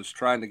was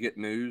trying to get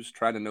news,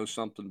 trying to know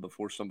something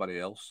before somebody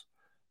else.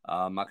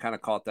 I kind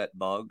of caught that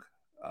bug.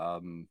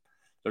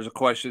 There's a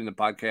question in the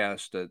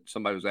podcast that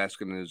somebody was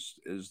asking,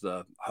 is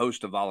the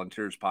host of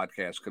Volunteers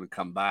podcast going to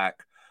come back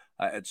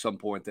at some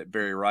point that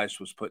Barry Rice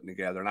was putting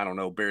together? And I don't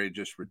know, Barry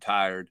just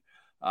retired.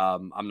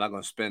 I'm not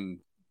going to spend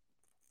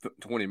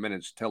 20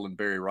 minutes telling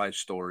Barry Rice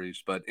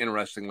stories, but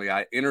interestingly,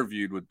 I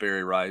interviewed with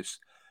Barry Rice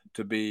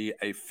to be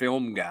a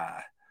film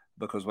guy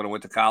because when I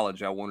went to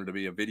college, I wanted to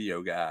be a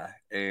video guy.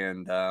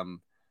 And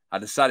I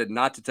decided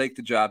not to take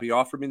the job. He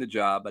offered me the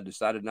job. I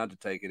decided not to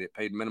take it. It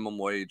paid minimum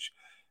wage,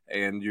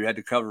 and you had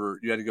to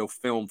go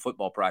film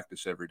football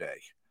practice every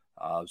day,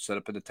 set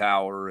up in the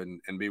tower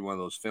and be one of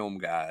those film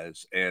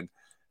guys. And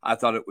I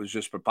thought it was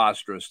just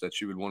preposterous that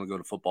you would want to go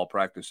to football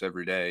practice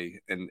every day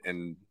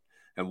and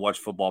watch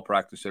football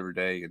practice every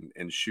day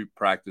and shoot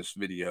practice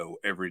video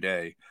every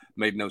day.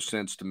 Made no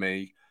sense to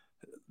me.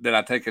 Then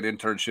I take an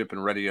internship in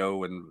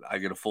radio and I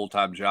get a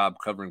full-time job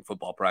covering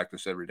football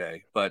practice every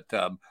day. But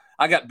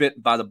I got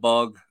bit by the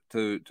bug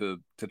to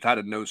try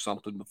to know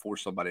something before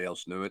somebody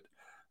else knew it.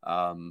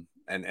 And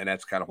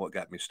that's kind of what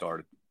got me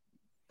started.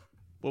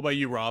 What about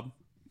you, Rob?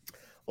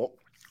 Well,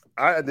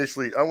 I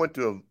went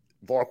to a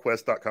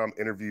VolQuest.com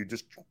interview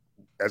just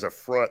as a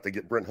front to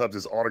get Brent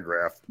Hubbs'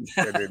 autograph,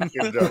 and then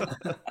ended up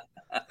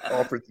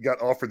got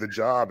offered the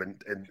job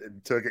and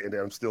took it, and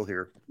I'm still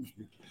here.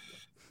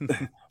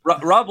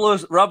 Rob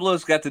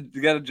Lewis got a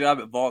job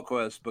at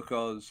VolQuest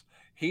because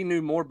he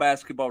knew more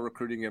basketball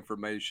recruiting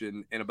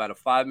information in about a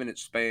 5-minute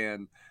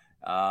span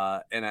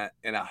in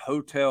a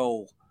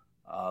hotel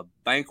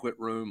banquet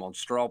room on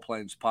Straw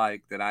Plains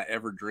Pike than I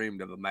ever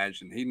dreamed of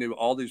imagining. He knew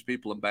all these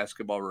people in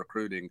basketball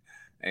recruiting.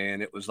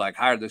 And it was like,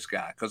 hire this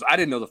guy. Because I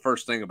didn't know the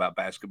first thing about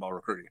basketball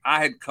recruiting.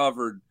 I had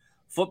covered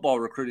football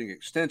recruiting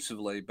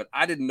extensively, but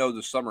I didn't know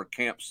the summer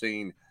camp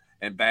scene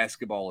and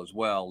basketball as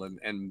well.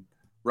 And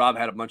Rob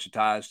had a bunch of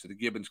ties to the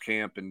Gibbons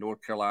camp in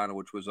North Carolina,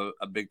 which was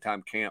a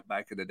big-time camp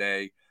back in the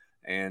day,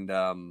 and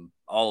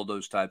all of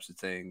those types of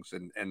things.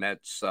 And that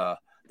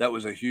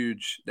was a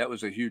huge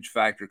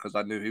factor because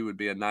I knew he would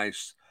be a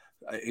nice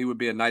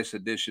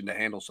addition to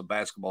handle some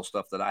basketball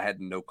stuff that I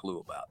had no clue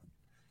about.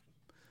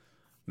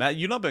 Matt,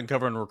 you've not been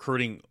covering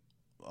recruiting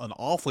an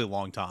awfully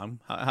long time.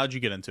 How'd you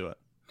get into it?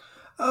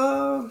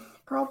 Probably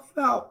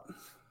about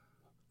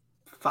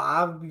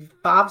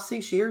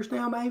 5-6 years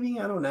now, maybe.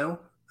 I don't know.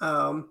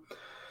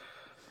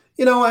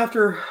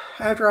 After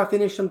I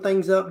finished some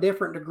things up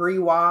different degree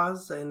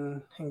wise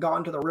and got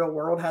into the real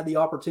world, had the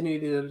opportunity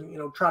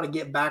to, try to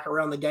get back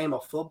around the game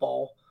of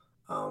football.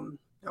 I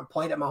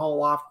played it my whole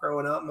life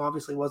growing up and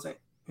obviously wasn't,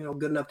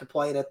 good enough to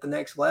play it at the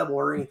next level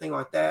or anything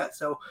like that.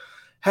 So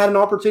had an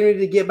opportunity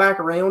to get back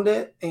around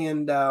it.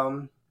 And,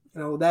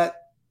 that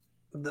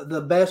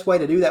the best way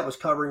to do that was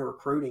covering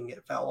recruiting,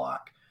 it felt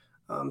like.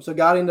 So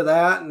got into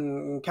that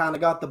and kind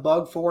of got the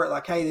bug for it.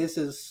 Like, hey, this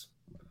is,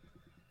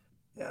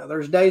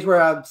 there's days where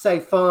I'd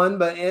say fun,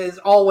 but it's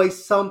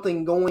always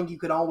something going. You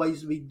could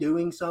always be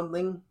doing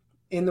something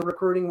in the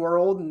recruiting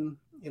world and,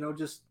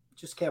 just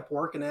kept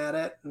working at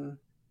it and,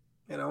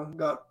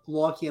 got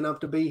lucky enough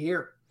to be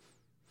here.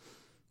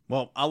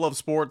 Well, I love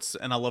sports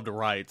and I love to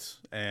write,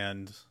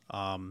 and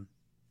I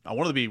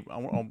wanted to be.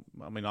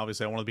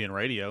 Obviously, I wanted to be in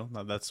radio.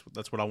 That's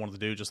what I wanted to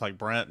do, just like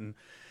Brent. And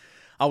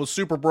I was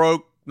super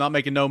broke, not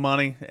making no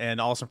money,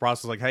 and Austin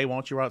Price was like, "Hey, why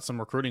don't you write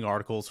some recruiting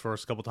articles for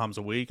us a couple times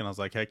a week?" And I was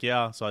like, "Heck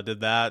yeah!" So I did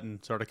that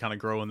and started kind of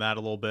growing that a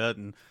little bit.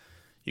 And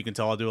you can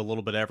tell I do a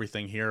little bit of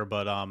everything here,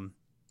 but kind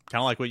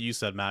Kind of like what you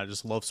said, Matt.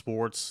 Just love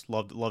sports,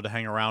 love to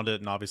hang around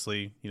it, and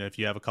obviously, if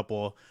you have a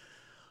couple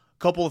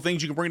of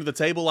things you can bring to the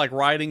table, like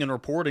writing and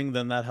reporting,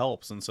 then that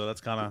helps. And so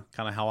that's kind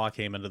of how I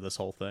came into this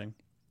whole thing.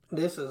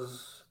 This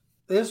is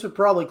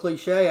probably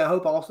cliche. I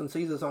hope Austin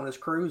sees us on his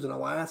cruise in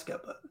Alaska,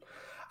 but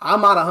I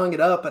might have hung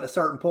it up at a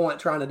certain point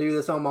trying to do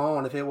this on my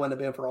own if it wouldn't have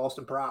been for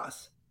Austin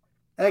Price.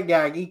 That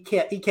guy, he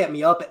kept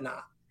me up at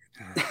night.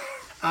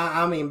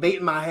 I mean,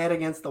 beating my head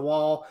against the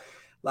wall,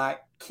 like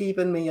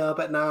keeping me up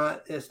at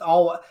night. I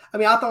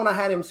thought I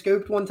had him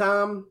scooped one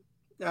time.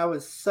 I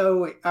was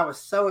so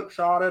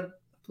excited.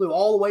 Flew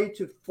all the way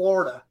to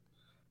Florida,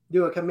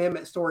 do a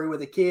commitment story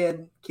with a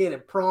kid. Kid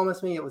had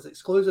promised me it was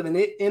exclusive, and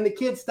the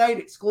kid stayed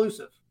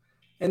exclusive.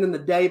 And then the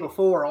day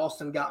before,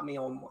 Austin got me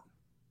on one.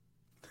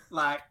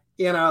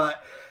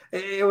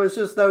 It was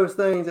just those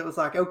things. It was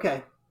like,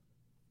 okay,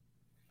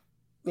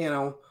 he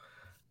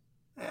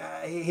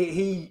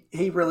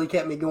really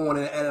kept me going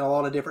at a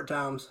lot of different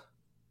times.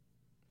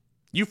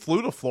 You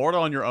flew to Florida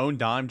on your own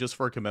dime just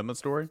for a commitment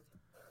story?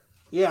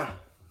 Yeah,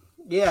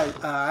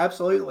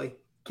 absolutely.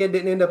 Kid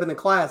didn't end up in the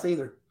class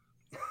either.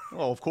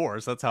 Well, of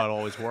course, that's how it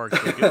always works.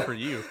 But good for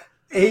you.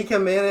 He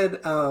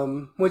committed,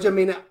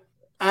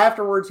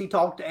 afterwards he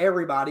talked to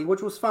everybody,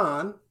 which was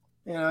fine.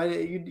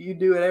 You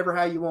do it ever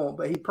how you want.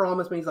 But he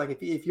promised me, he's like,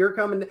 if you're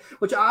coming,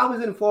 which I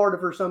was in Florida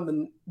for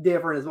something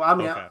different as well. I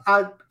mean,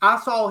 okay. I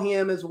saw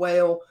him as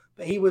well,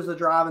 but he was the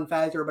driving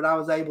factor. But I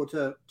was able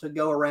to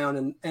go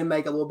around and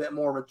make a little bit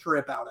more of a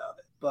trip out of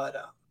it.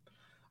 But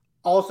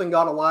Austin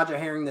got Elijah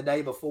Herring the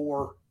day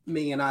before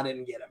me, and I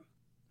didn't get him.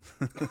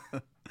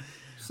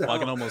 Well, I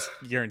can almost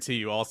guarantee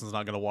you Austin's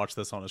not going to watch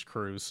this on his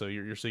cruise, so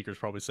your secret's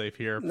probably safe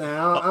here. No,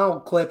 I'll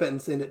clip it and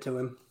send it to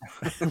him.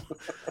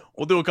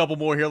 We'll do a couple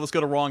more here. Let's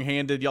go to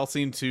wrong-handed. Y'all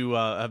seem to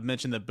have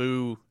mentioned that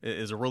Boo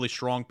is a really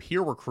strong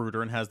peer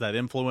recruiter and has that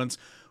influence.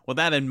 With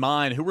that in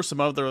mind, who were some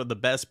of the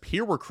best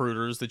peer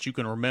recruiters that you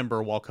can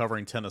remember while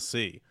covering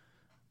Tennessee?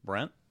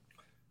 Brent?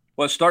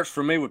 Well, it starts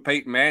for me with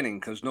Peyton Manning,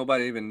 because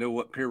nobody even knew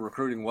what peer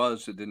recruiting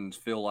was. It didn't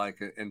feel like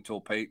it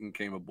until Peyton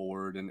came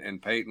aboard,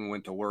 and Peyton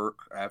went to work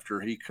after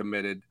he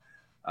committed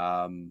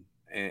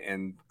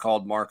and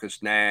called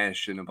Marcus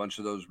Nash and a bunch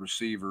of those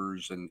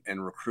receivers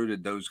and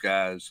recruited those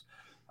guys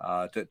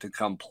to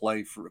come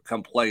play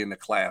in the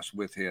class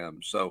with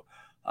him. So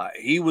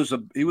he was a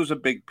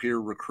big peer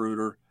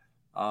recruiter.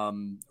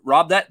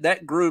 Rob,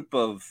 that group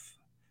of,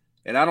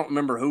 and I don't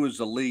remember who was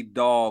the lead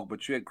dog,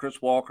 but you had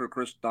Chris Walker,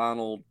 Chris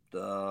Donald,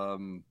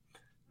 Ben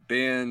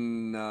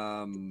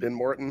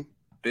Martin.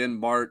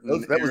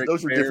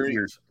 Those were different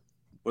years.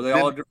 Were they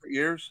all different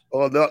years?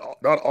 Well,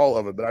 not all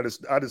of it, but I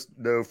just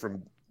know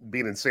from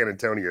being in San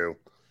Antonio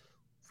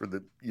for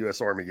the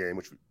U.S. Army game,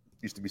 which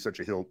used to be such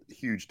a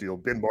huge deal.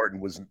 Ben Martin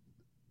was,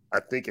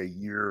 I think, 1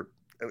 year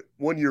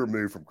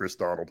removed from Chris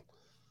Donald.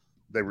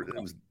 They were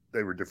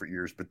different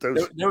years, but there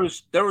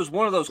was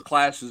one of those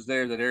classes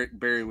there that Eric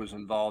Berry was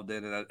involved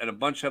in, and a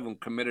bunch of them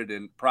committed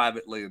in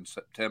privately in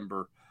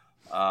September,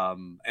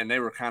 and they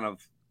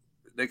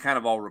kind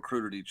of all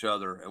recruited each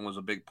other and was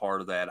a big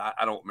part of that.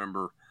 I don't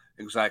remember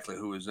exactly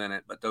who was in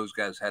it, but those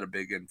guys had a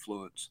big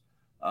influence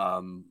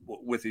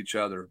with each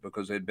other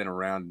because they'd been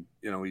around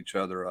each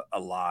other a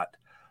lot.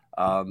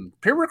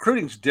 Peer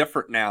recruiting's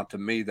different now to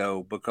me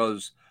though,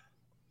 because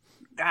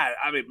God,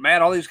 I mean,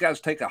 Matt, all these guys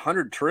take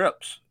 100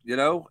 trips,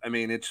 I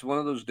mean, it's one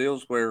of those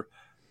deals where,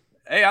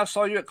 hey, I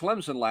saw you at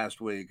Clemson last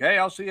week. Hey,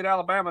 I'll see you at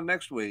Alabama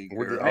next week.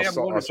 I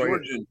saw you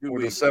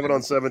with the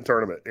 7-on-7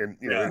 tournament. And,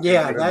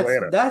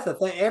 that's the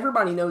thing.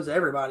 Everybody knows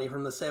everybody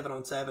from the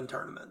 7-on-7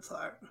 tournaments.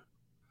 Like,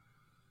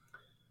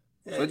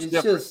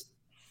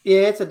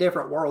 it's a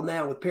different world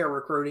now with peer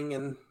recruiting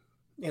and,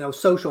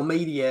 social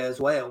media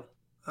as well.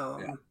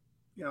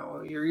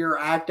 You're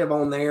active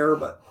on there,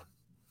 but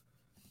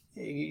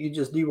you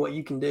just do what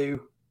you can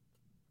do.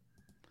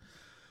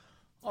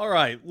 All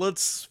right,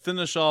 let's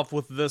finish off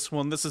with this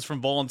one. This is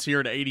from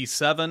Volunteer to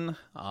 87.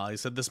 He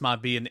said this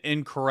might be an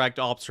incorrect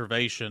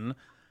observation,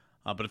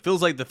 but it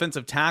feels like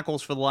defensive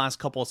tackles for the last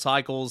couple of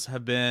cycles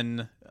have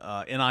been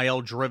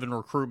NIL-driven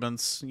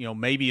recruitments.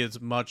 Maybe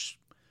as much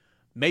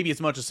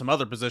as some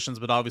other positions,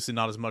 but obviously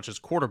not as much as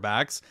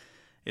quarterbacks.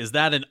 Is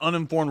that an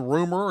uninformed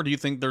rumor, or do you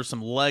think there's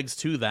some legs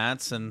to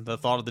that, and the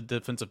thought of the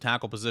defensive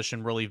tackle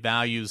position really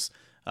values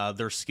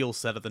their skill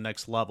set at the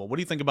next level? What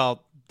do you think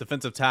about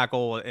defensive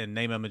tackle and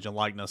name, image, and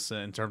likeness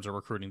in terms of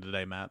recruiting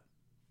today, Matt?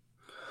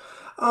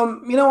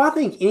 I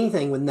think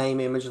anything with name,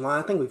 image, and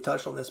line, I think we've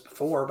touched on this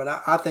before,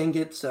 but I think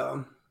it's,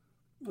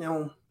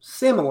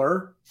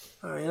 similar.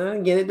 And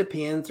again, it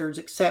depends. There's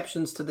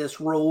exceptions to this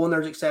rule, and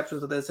there's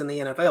exceptions to this in the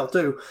NFL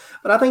too.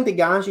 But I think the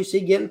guys you see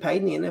getting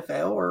paid in the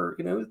NFL are,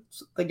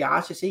 the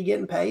guys you see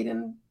getting paid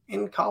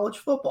in college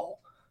football.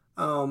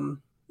 And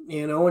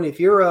if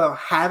you're a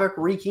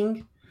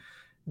havoc-wreaking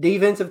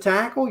defensive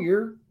tackle,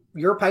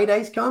 your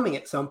payday's coming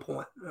at some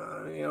point.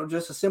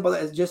 Just as simple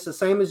as just the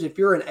same as if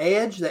you're an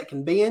edge that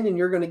can bend and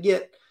you're going to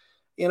get,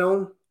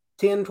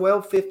 10,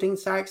 12, 15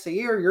 sacks a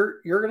year,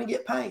 you're going to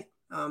get paid.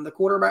 The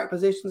quarterback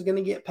position is going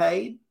to get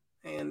paid,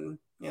 and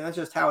that's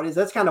just how it is.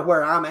 That's kind of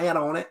where I'm at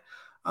on it.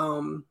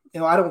 I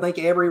don't think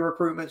every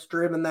recruitment's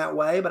driven that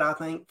way, but I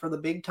think for the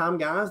big time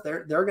guys,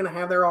 they're going to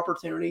have their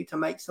opportunity to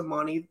make some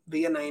money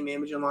via name,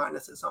 image, and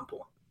likeness at some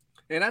point.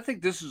 And I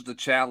think this is the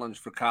challenge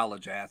for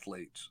college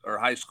athletes or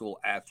high school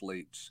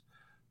athletes,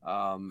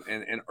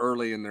 and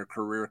early in their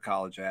career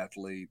college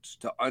athletes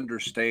to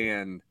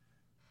understand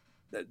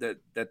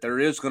that there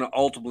is going to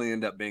ultimately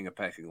end up being a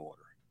pecking order,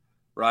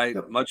 right?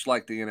 Yep. Much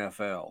like the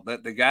NFL,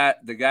 that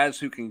the guys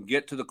who can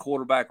get to the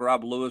quarterback,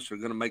 Rob Lewis, are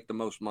going to make the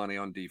most money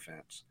on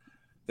defense.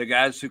 The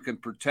guys who can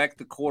protect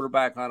the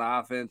quarterback on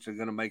offense are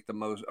going to make the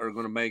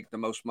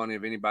most money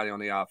of anybody on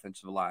the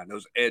offensive line.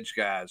 Those edge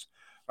guys,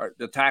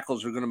 the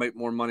tackles are going to make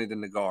more money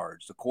than the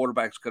guards. The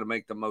quarterback's going to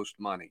make the most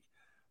money.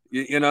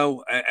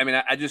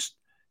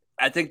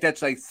 I think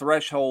that's a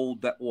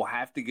threshold that will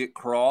have to get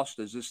crossed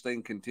as this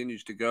thing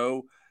continues to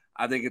go.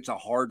 I think it's a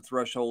hard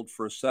threshold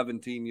for a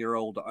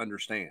 17-year-old to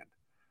understand.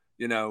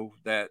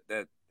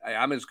 That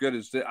I'm as good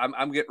as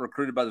I'm getting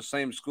recruited by the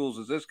same schools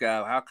as this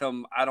guy. How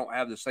come I don't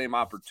have the same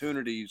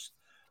opportunities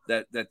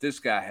that this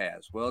guy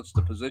has? Well, it's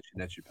the position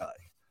that you play.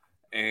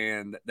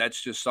 And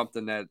that's just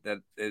something that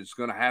is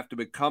going to have to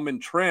become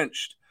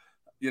entrenched,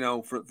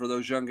 for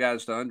those young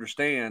guys to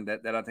understand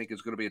that I think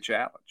is going to be a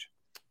challenge.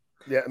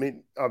 Yeah, I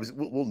mean, obviously,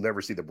 we'll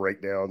never see the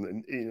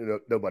breakdown, and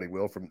nobody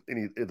will from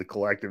any of the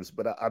collectives.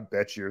 But I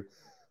bet you,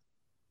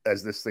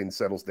 as this thing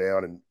settles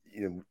down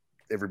and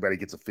everybody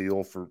gets a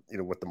feel for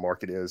what the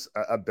market is,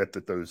 I bet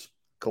that those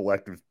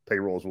collective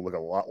payrolls will look a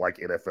lot like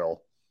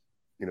NFL,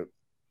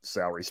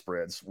 salary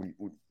spreads.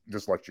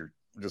 Just like you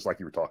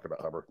were talking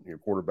about, Hubbard.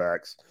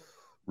 Quarterbacks,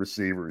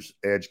 receivers,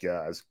 edge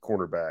guys,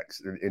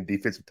 cornerbacks, and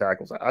defensive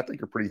tackles. I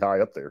think are pretty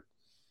high up there.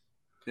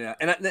 Yeah,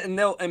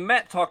 and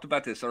Matt talked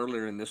about this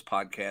earlier in this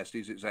podcast.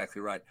 He's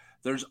exactly right.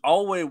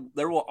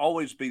 There will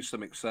always be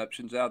some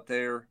exceptions out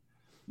there,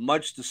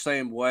 much the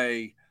same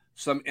way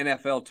some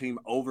NFL team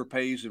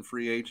overpays in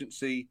free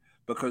agency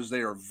because they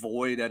are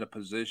void at a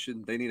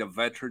position. They need a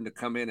veteran to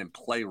come in and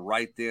play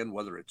right then,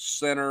 whether it's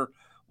center,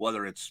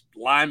 whether it's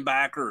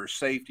linebacker or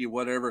safety,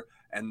 whatever,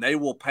 and they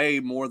will pay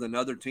more than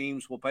other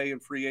teams will pay in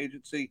free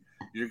agency.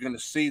 You're going to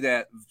see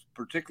that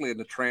particularly in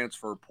the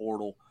transfer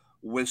portal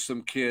with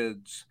some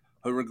kids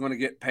who are going to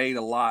get paid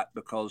a lot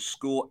because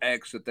school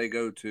X that they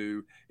go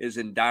to is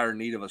in dire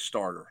need of a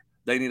starter.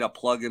 They need a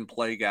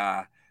plug-and-play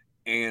guy,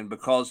 and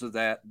because of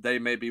that, they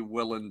may be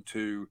willing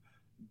to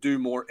do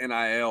more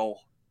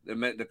NIL.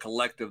 The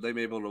collective, they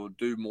may be able to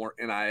do more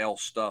NIL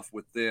stuff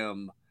with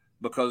them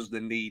because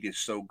the need is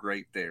so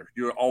great there.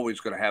 You're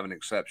always going to have an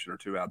exception or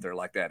two out there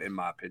like that, in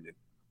my opinion.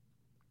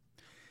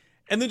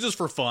 And then just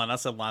for fun, I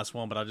said last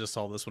one, but I just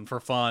saw this one. For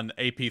fun,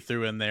 AP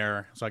threw in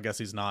there, so I guess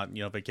he's not,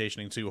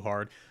 vacationing too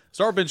hard.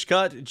 Start bench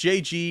cut,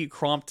 JG,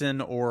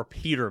 Crompton, or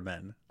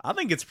Peterman. I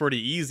think it's pretty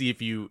easy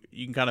if you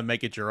can kind of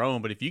make it your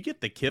own, but if you get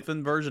the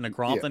Kiffin version of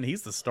Crompton,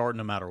 he's the start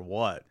no matter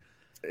what.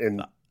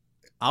 And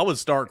I would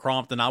start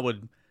Crompton.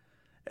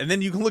 And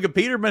then you can look at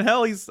Peterman.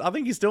 Hell, I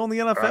think he's still in the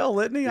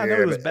NFL, isn't he? I know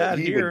he was bad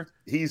here.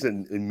 He's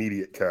an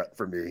immediate cut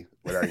for me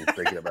without even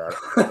thinking about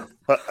it.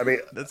 I mean,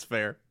 that's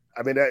fair.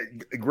 I mean, a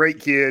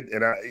great kid,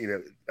 and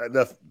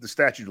enough. The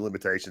statute of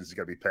limitations is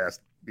going to be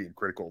past being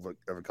critical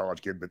of a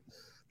college kid, but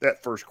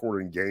that first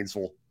quarter in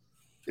Gainesville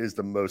is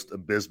the most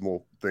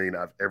abysmal thing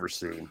I've ever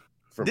seen.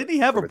 Didn't he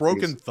have a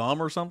broken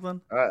thumb or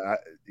something? A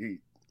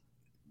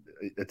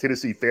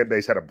Tennessee fan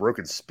base had a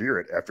broken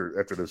spirit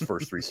after those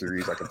first three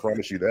series. I can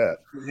promise you that.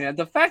 Yeah,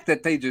 the fact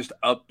that they just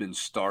upped and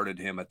started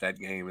him at that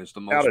game is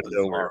the most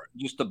bizarre.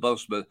 Just the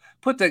most, but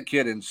put that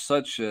kid in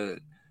such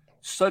an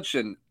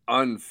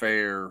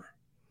unfair.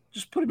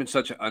 Just put him in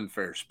such an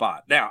unfair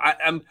spot. Now,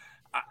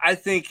 I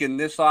think in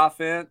this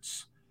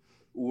offense,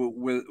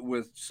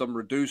 with some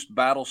reduced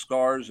battle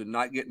scars and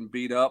not getting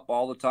beat up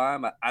all the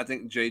time, I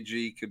think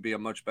JG could be a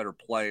much better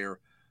player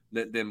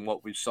than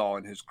what we saw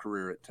in his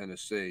career at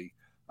Tennessee.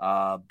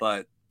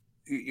 But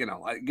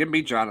give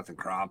me Jonathan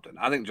Crompton.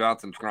 I think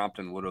Jonathan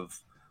Crompton would have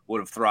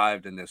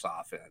thrived in this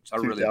offense. I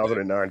really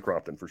 2009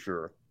 Crompton for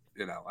sure.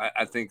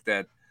 I think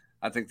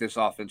this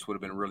offense would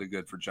have been really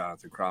good for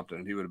Jonathan Crompton,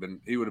 and he would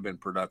have been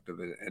productive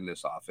in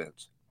this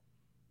offense.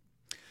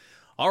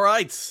 All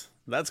right,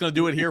 that's going to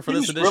do it here for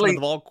this edition of the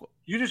Ball.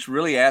 You just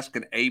really asked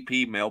an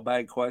AP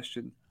mailbag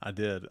question. I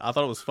did. I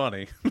thought it was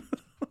funny.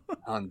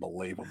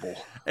 Unbelievable.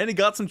 And he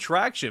got some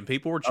traction.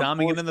 People were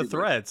chiming in the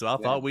thread, so I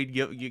thought we'd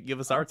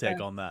give us our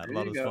take on that. I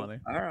thought it was funny.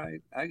 All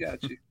right, I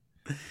got you.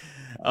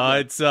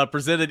 It's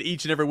presented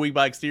each and every week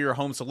by Exterior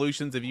Home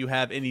Solutions. If you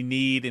have any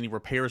need, any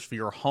repairs for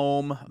your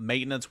home,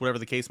 maintenance, whatever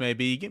the case may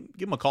be, give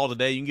them a call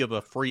today. You can give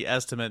a free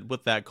estimate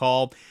with that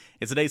call.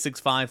 It's at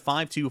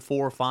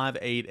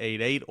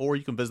 865-524-5888, or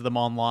you can visit them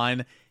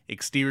online,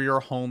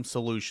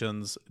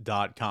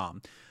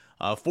 exteriorhomesolutions.com.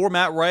 For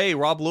Matt Ray,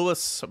 Rob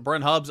Lewis,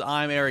 Brent Hubbs,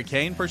 I'm Eric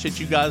Kane. Appreciate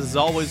you guys, as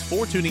always,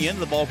 for tuning in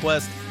to the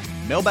VolQuest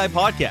Mailbag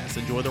Podcast.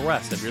 Enjoy the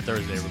rest of your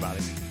Thursday,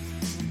 everybody.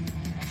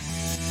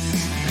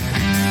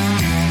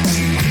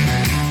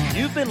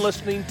 You've been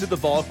listening to the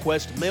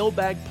VolQuest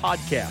Mailbag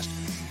Podcast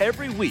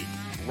every week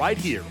right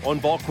here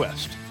on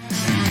VolQuest.